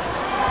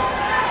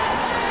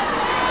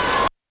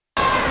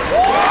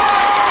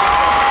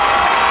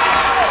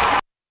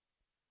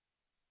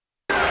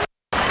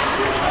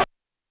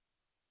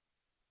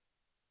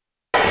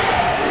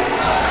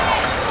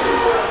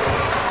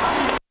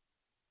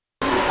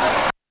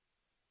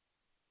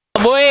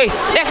 Boy,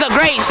 that's a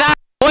great shot,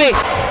 boy.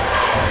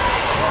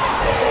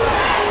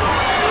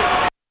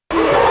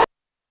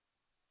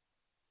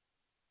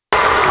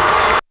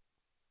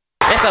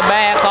 That's a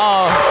bad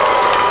call.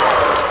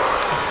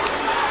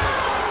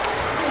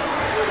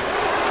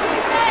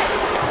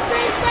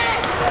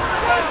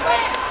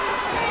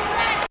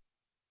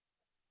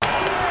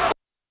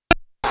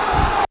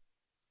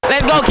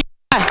 Let's go, Keon.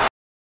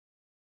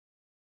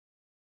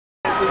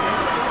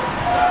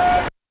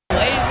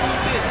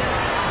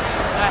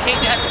 I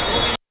hate that.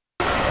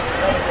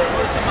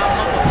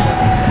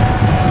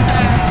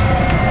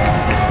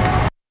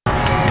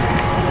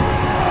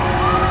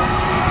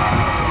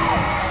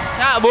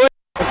 Shot, boy.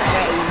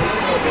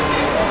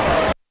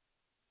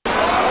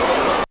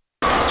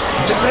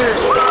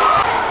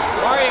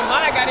 Mario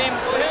Mike got in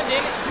before him,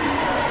 didn't it?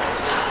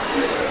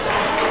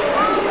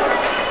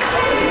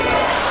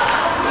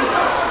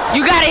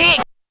 You gotta hit.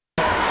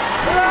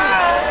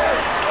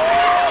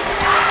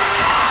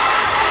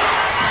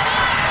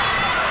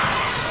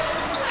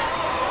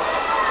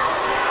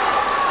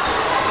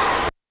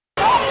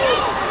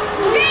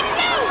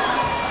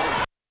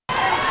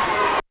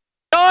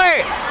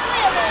 Short.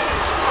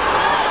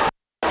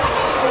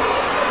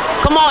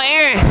 Come on,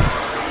 Eren.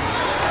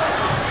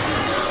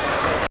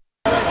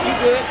 You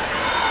good?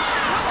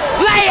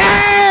 Lay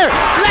her!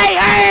 Lay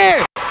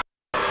her!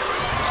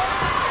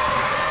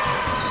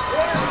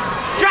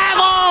 Drive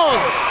on!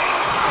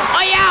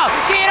 Oh yeah!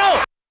 Get on!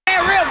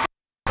 That real.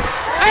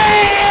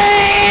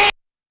 Hey!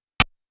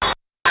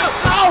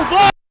 Oh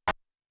boy!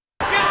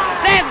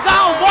 Let's go,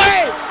 boy!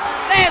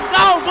 Let's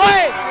go,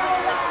 boy!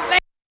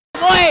 Let's go,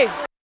 boy!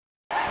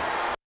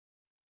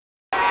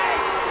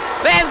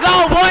 Let's go,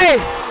 boy!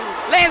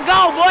 Let's go,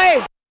 boy!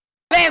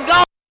 Let's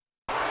go!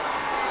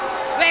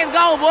 Let's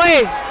go,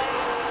 boy!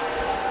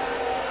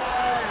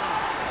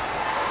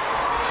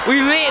 We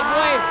lit,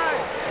 boy!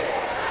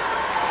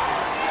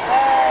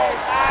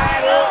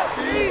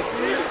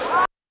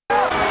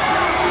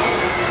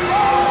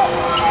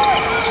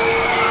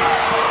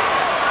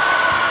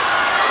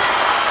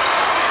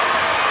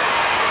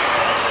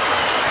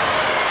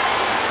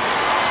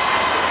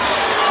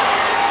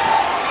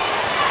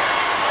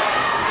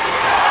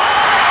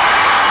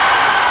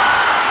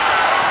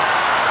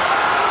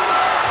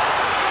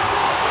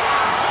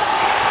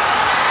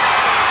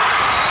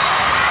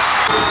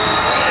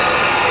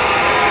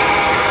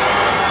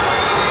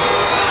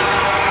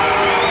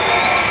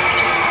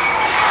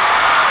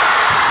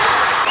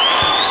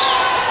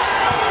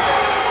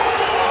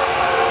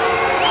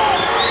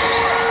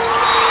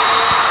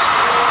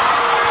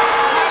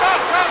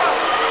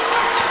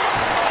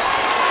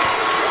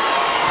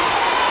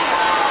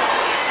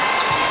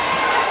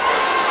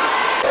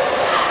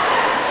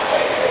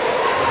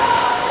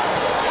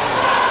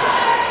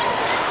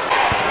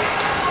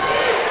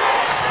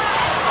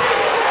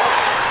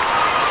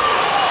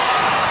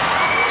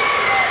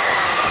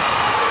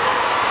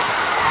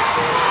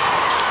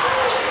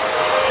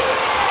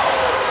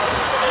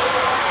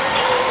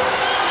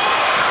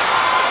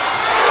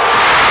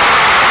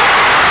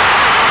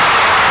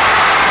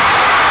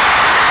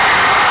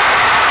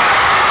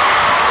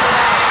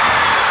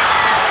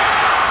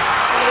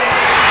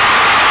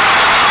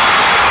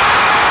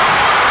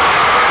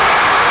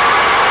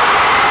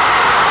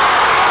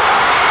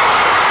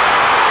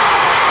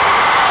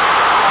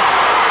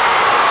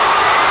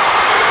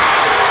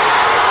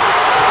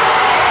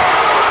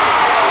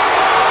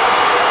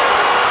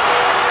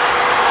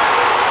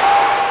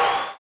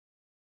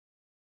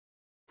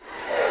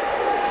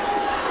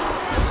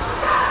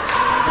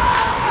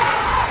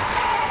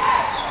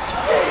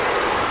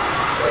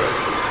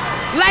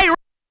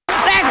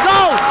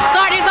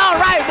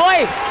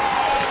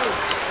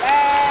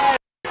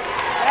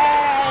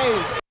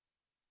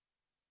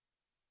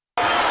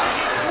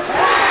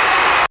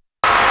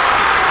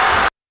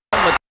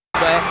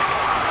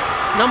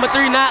 Number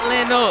 3 not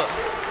laying up.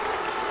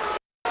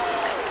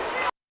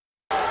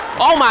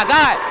 Oh my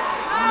God.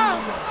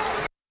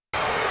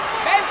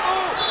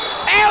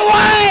 And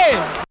one.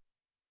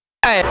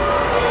 Let's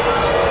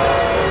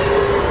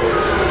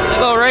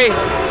go, Ray.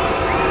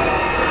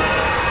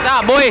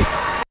 Shot, boy.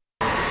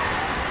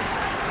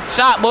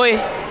 Shot, boy.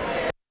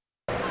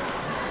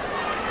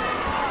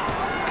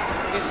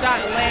 Good shot,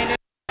 Landon.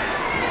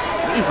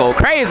 You folk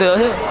crazy out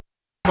here.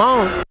 Come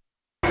on.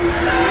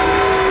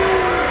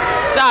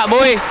 shot,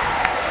 boy.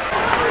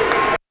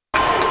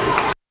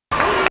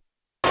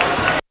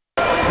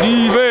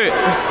 Defense.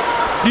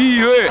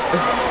 Defense.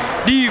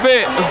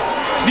 Defense.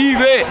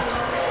 Defense.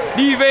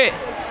 Defense.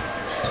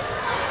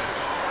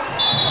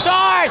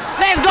 Charge!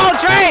 Let's go,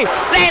 Trey!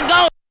 Let's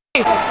go,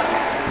 Trey!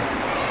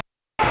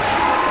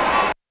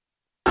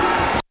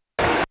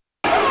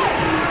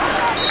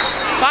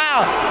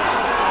 Foul!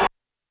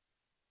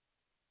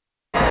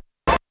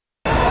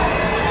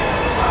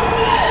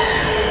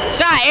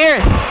 Shot,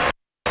 Aaron!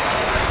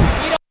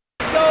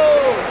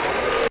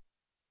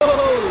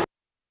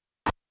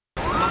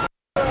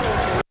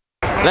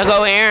 Let's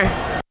go, Aaron.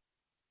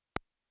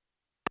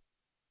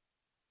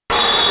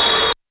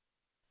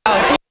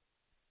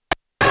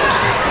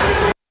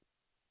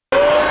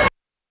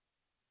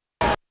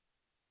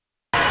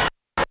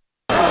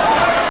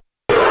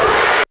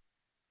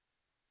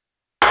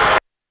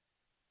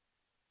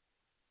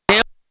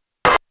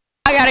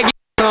 I gotta get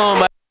some,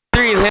 but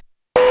three is him.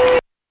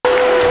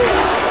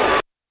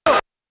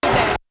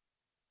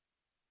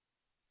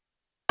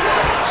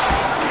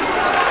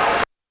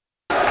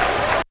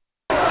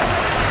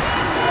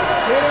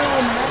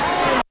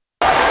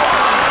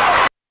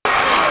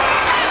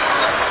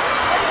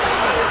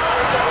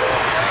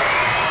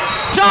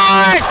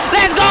 Charge!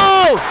 Let's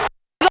go!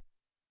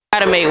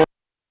 Gotta make one.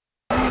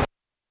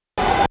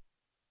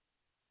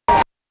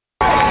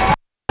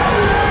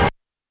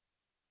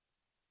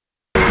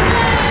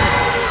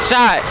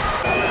 Shot.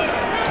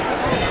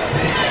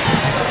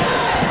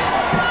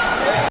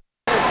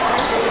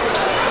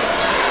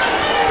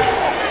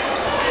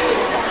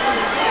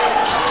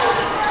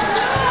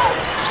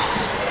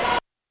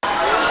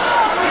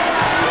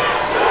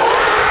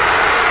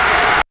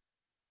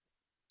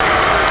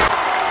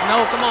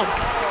 No, come on.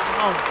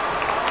 Come on.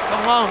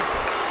 Come on.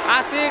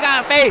 I still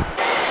got faith.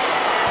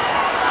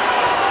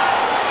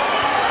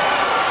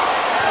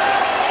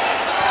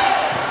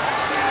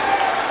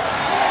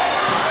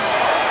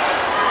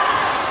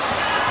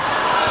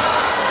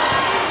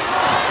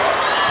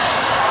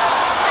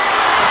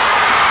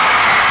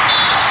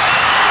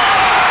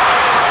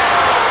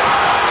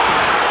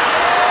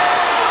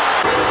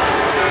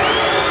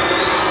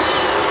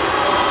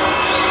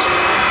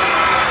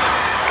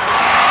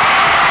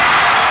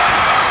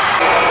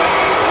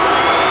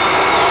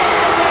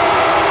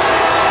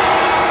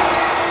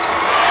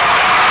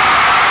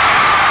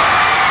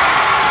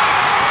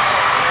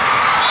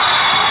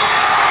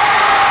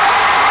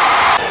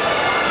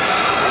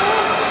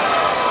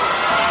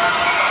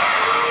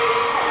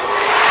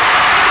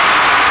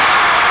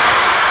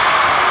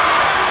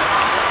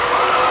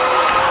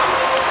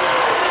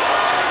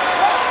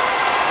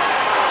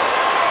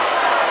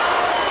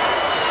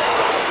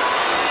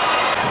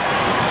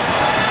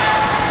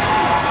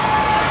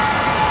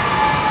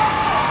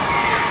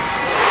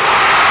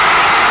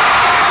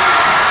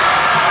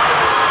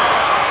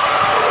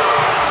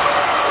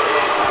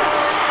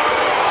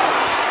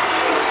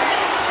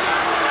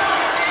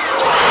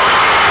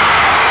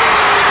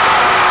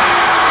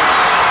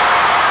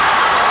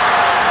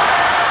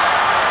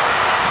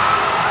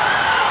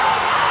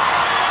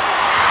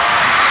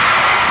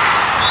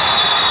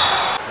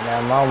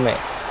 Moment,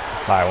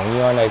 like when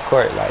you're on that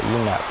court, like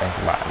you're not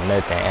thinking about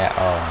nothing at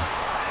all.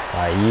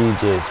 Like you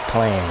just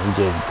playing, you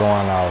just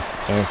going off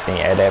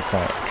instinct at that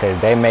point. Cause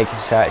they making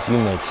shots, you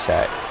making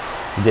shots.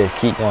 You just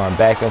keep going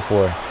back and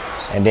forth.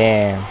 And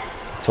then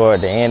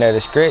toward the end of the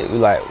script, we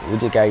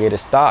just gotta get a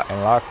stop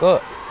and lock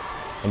up.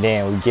 And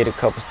then we get a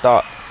couple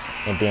stops.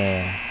 And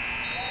then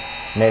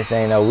next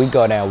thing you know, we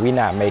go down, we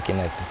not making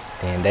nothing.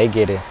 Then they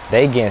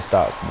getting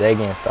stops, they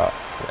getting stopped.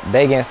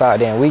 They getting stopped,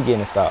 then we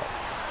getting stopped.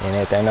 And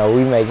if they know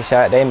we make a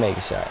shot, they make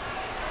a shot.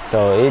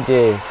 So it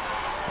just,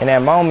 in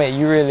that moment,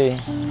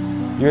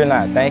 you're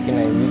not thinking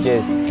it, you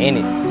just in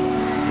it,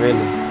 really.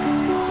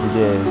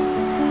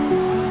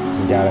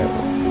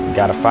 You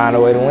gotta find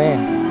a way to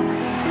win.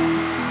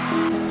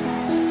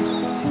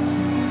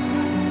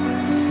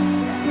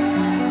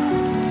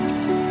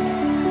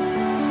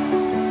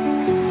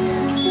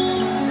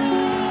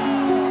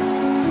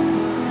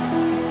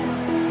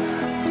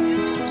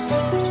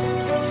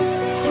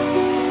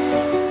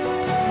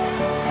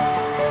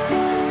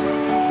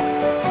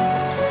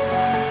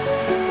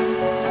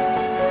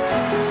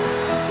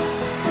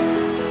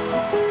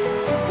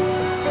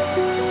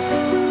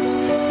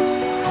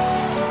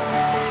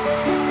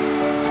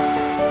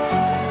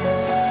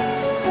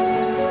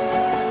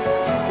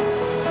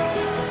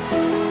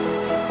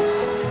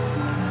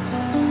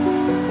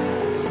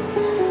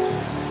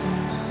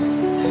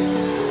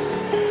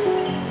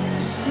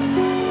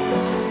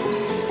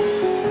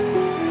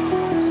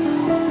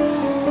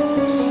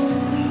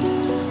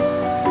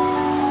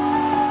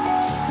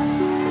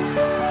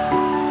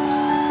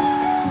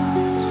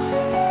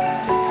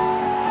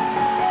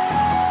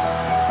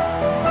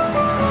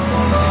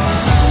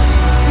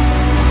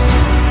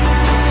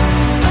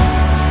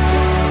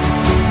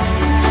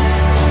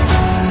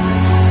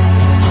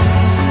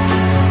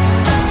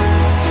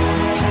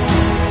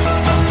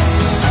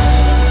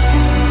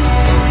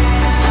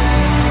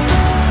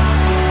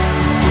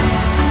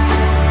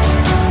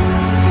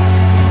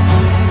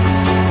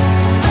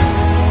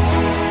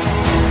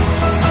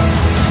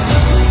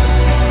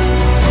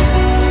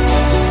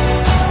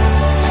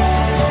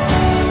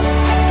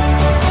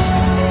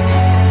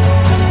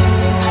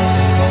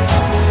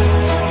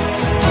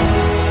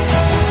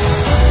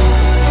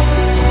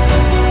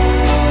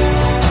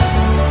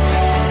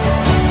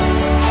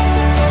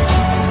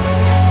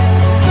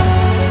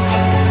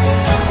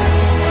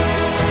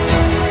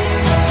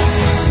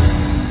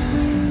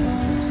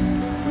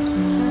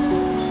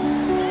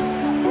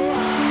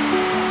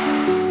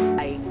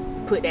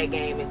 put that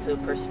game into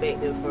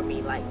perspective for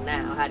me, like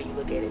now, how do you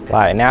look at it now?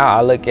 Like now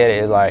I look at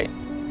it as like,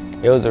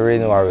 it was the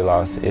reason why we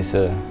lost. It's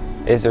the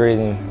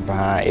reason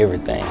behind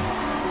everything.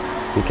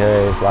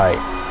 Because like,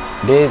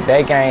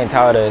 that game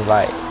taught us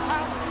like,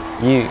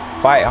 you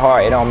fight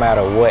hard, it don't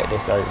matter what the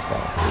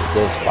circumstances.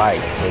 Just fight,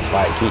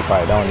 keep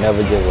fighting, don't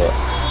never give up.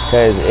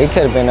 Cause it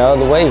could have been the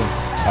other way.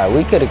 Like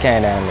we could have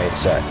came down and made a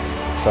shot.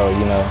 So,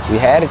 you know, we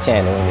had a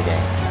chance to win the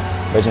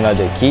game. But you know,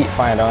 just keep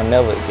fighting, don't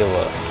never give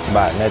up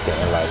about nothing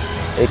in life.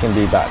 It can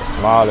be about the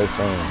smallest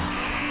things.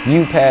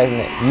 You passing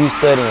it, you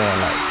studying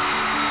like,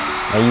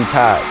 and you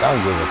tired,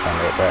 don't give up on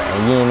that, bro.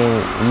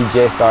 And you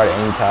just started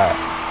and you tired.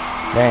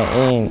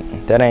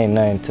 That ain't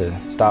nothing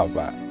to stop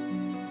by.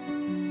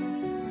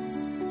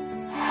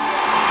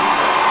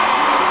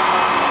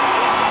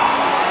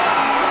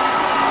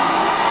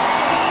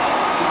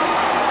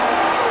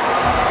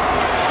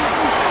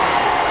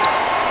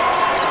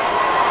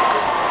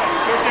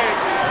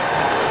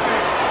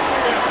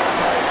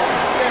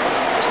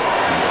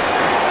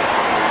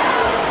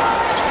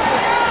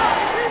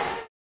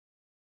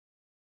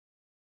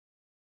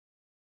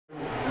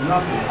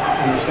 Nothing.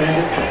 I understand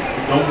it.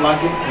 You don't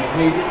like it. You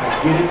hate it. I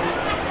get it.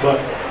 But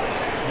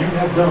you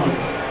have done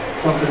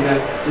something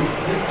that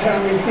this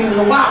town ain't seen in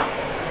a while.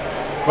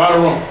 Right or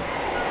wrong?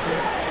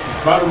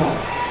 Right or wrong?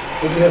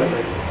 Put your head up,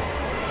 baby.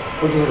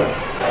 Put your head up.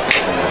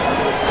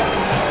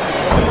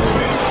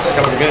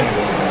 Come again.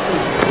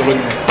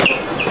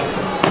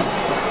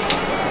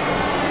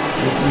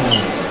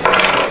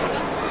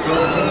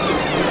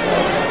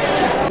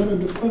 Better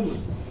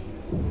defenders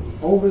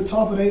over the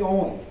top of their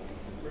arm.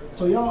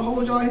 So y'all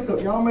hold y'all head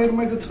up. Y'all made them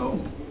make a toe.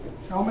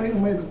 Y'all made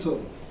them make a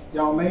toe.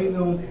 Y'all made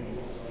them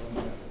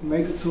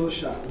make it to a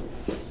shot.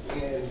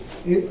 And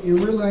it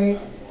really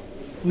ain't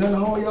nothing to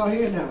hold y'all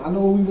head down. I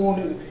know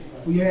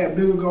we had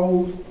bigger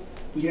goals.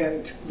 We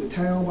had the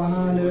town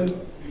behind us.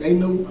 They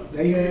knew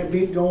they had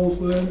big goals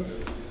for us.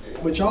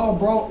 But y'all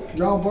brought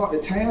the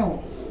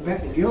town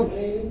back together.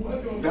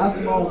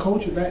 Basketball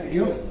culture back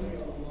together.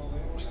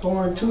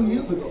 Starting 2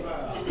 years ago.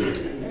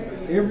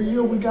 Every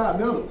year we got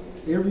better.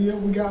 Every year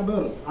we got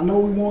better. I know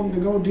we wanted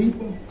to go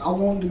deeper. I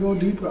wanted to go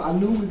deeper. I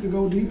knew we could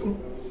go deeper.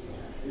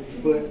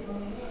 But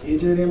it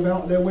just didn't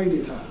bounce that way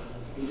this time.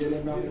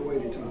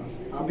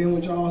 I've been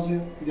with y'all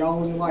since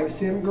y'all was in like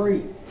 7th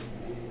grade.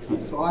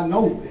 So I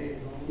know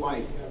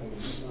like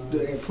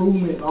the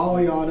improvements all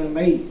y'all done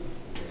made.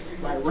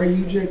 Like Ray,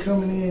 you just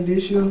coming in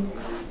this year,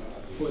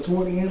 or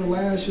toward the end of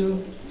last year,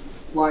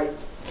 like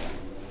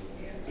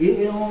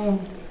it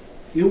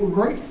was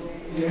great.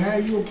 It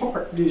had you a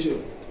part this year.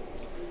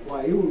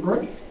 Like, it was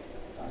great.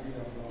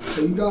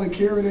 So you got to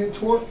carry that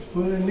torch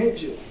for the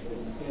next year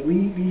and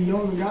lead these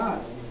younger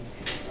guys.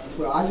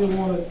 But I just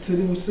wanted to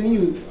them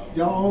seniors,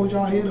 y'all hold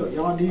y'all head up.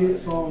 Y'all did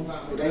something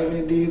that ain't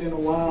been did in a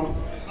while.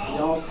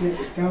 Y'all set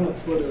the standard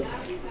for the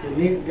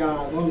next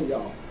guys under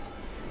y'all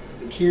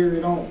to carry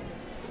it on.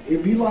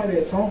 It be like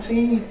that.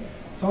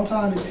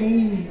 Sometimes the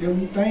team that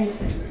we think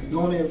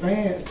going to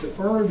advance the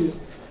furthest,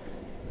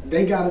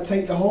 they got to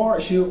take the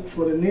hardship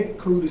for the next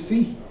crew to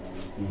see.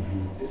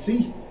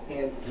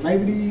 And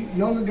maybe the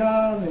younger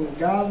guys and the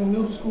guys in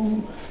middle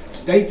school,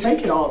 they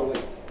take it all the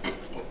way.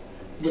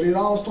 But it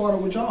all started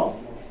with y'all.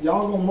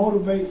 Y'all gonna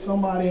motivate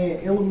somebody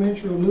in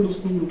elementary or middle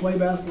school to play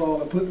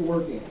basketball and put the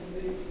work in.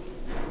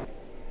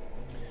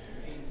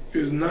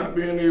 Is not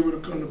being able to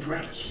come to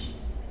practice.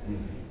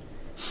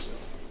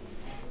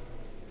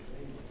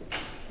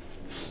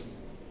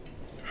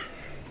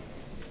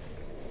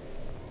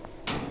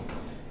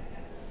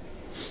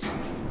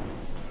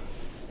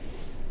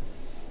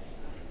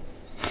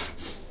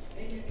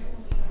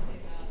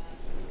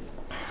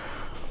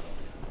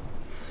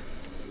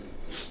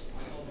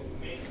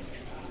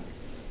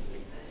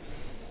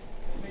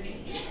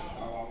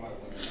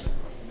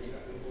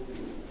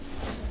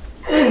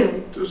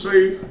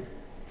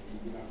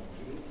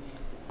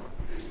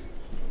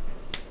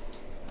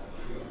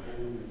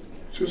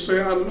 To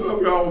say I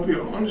love y'all would be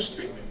an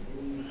understatement.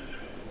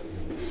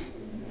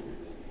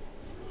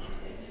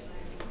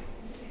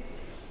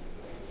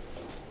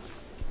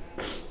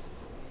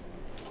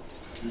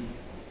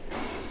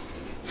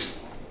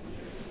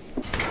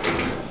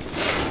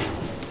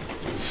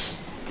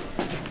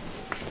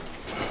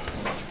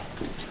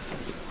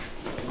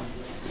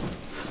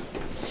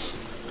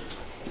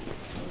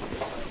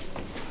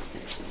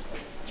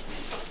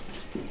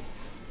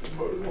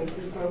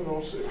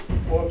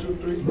 One, two,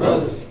 three.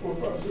 Brothers. 4,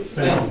 5, 6.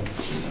 Family.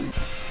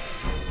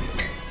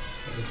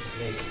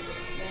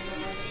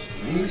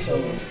 So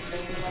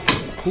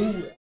cool.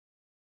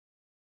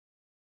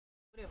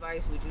 What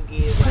advice would you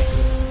give like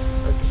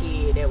a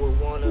kid that would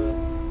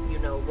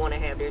wanna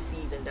have their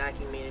season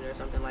documented or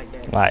something like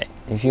that? Like,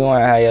 if you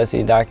want to have your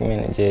season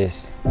documented,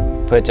 just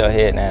put your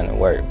head down and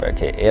work, bro.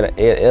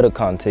 It'll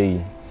come to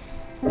you.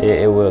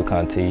 It will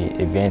come to you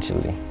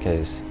eventually.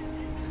 Cause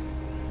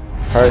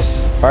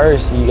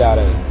first you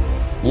gotta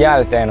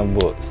stay in them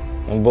books.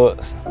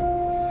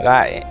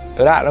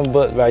 Without them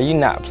books, bro, you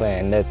not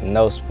playing nothing,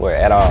 no sport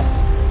at all.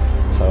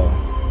 So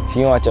if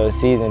you want your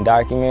season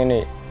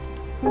documented,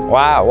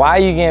 Why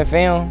you getting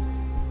filmed?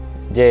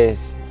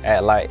 Just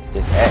act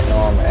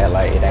normal, act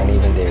like it ain't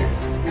even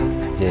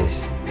there.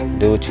 Just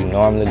do what you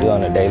normally do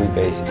on a daily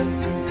basis.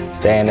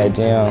 Stay in that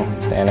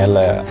gym, stay in that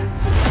lab.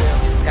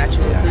 Got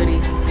you a hoodie.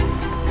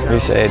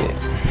 Appreciate it.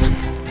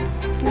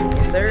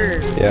 Yes,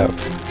 sir. Yep,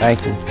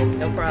 thank you.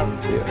 No problem.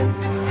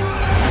 Yeah.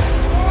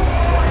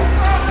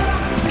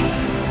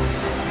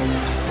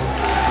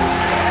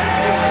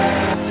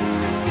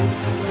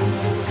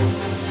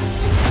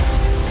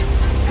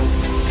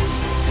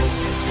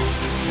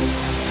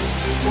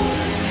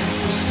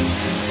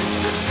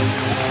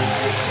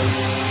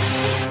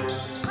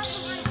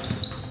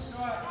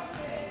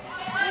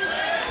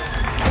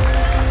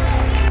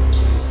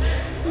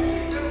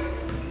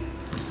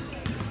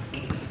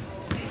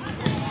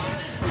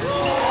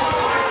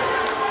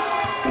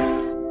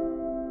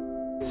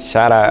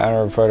 Shout out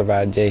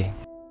Unreportedbyj.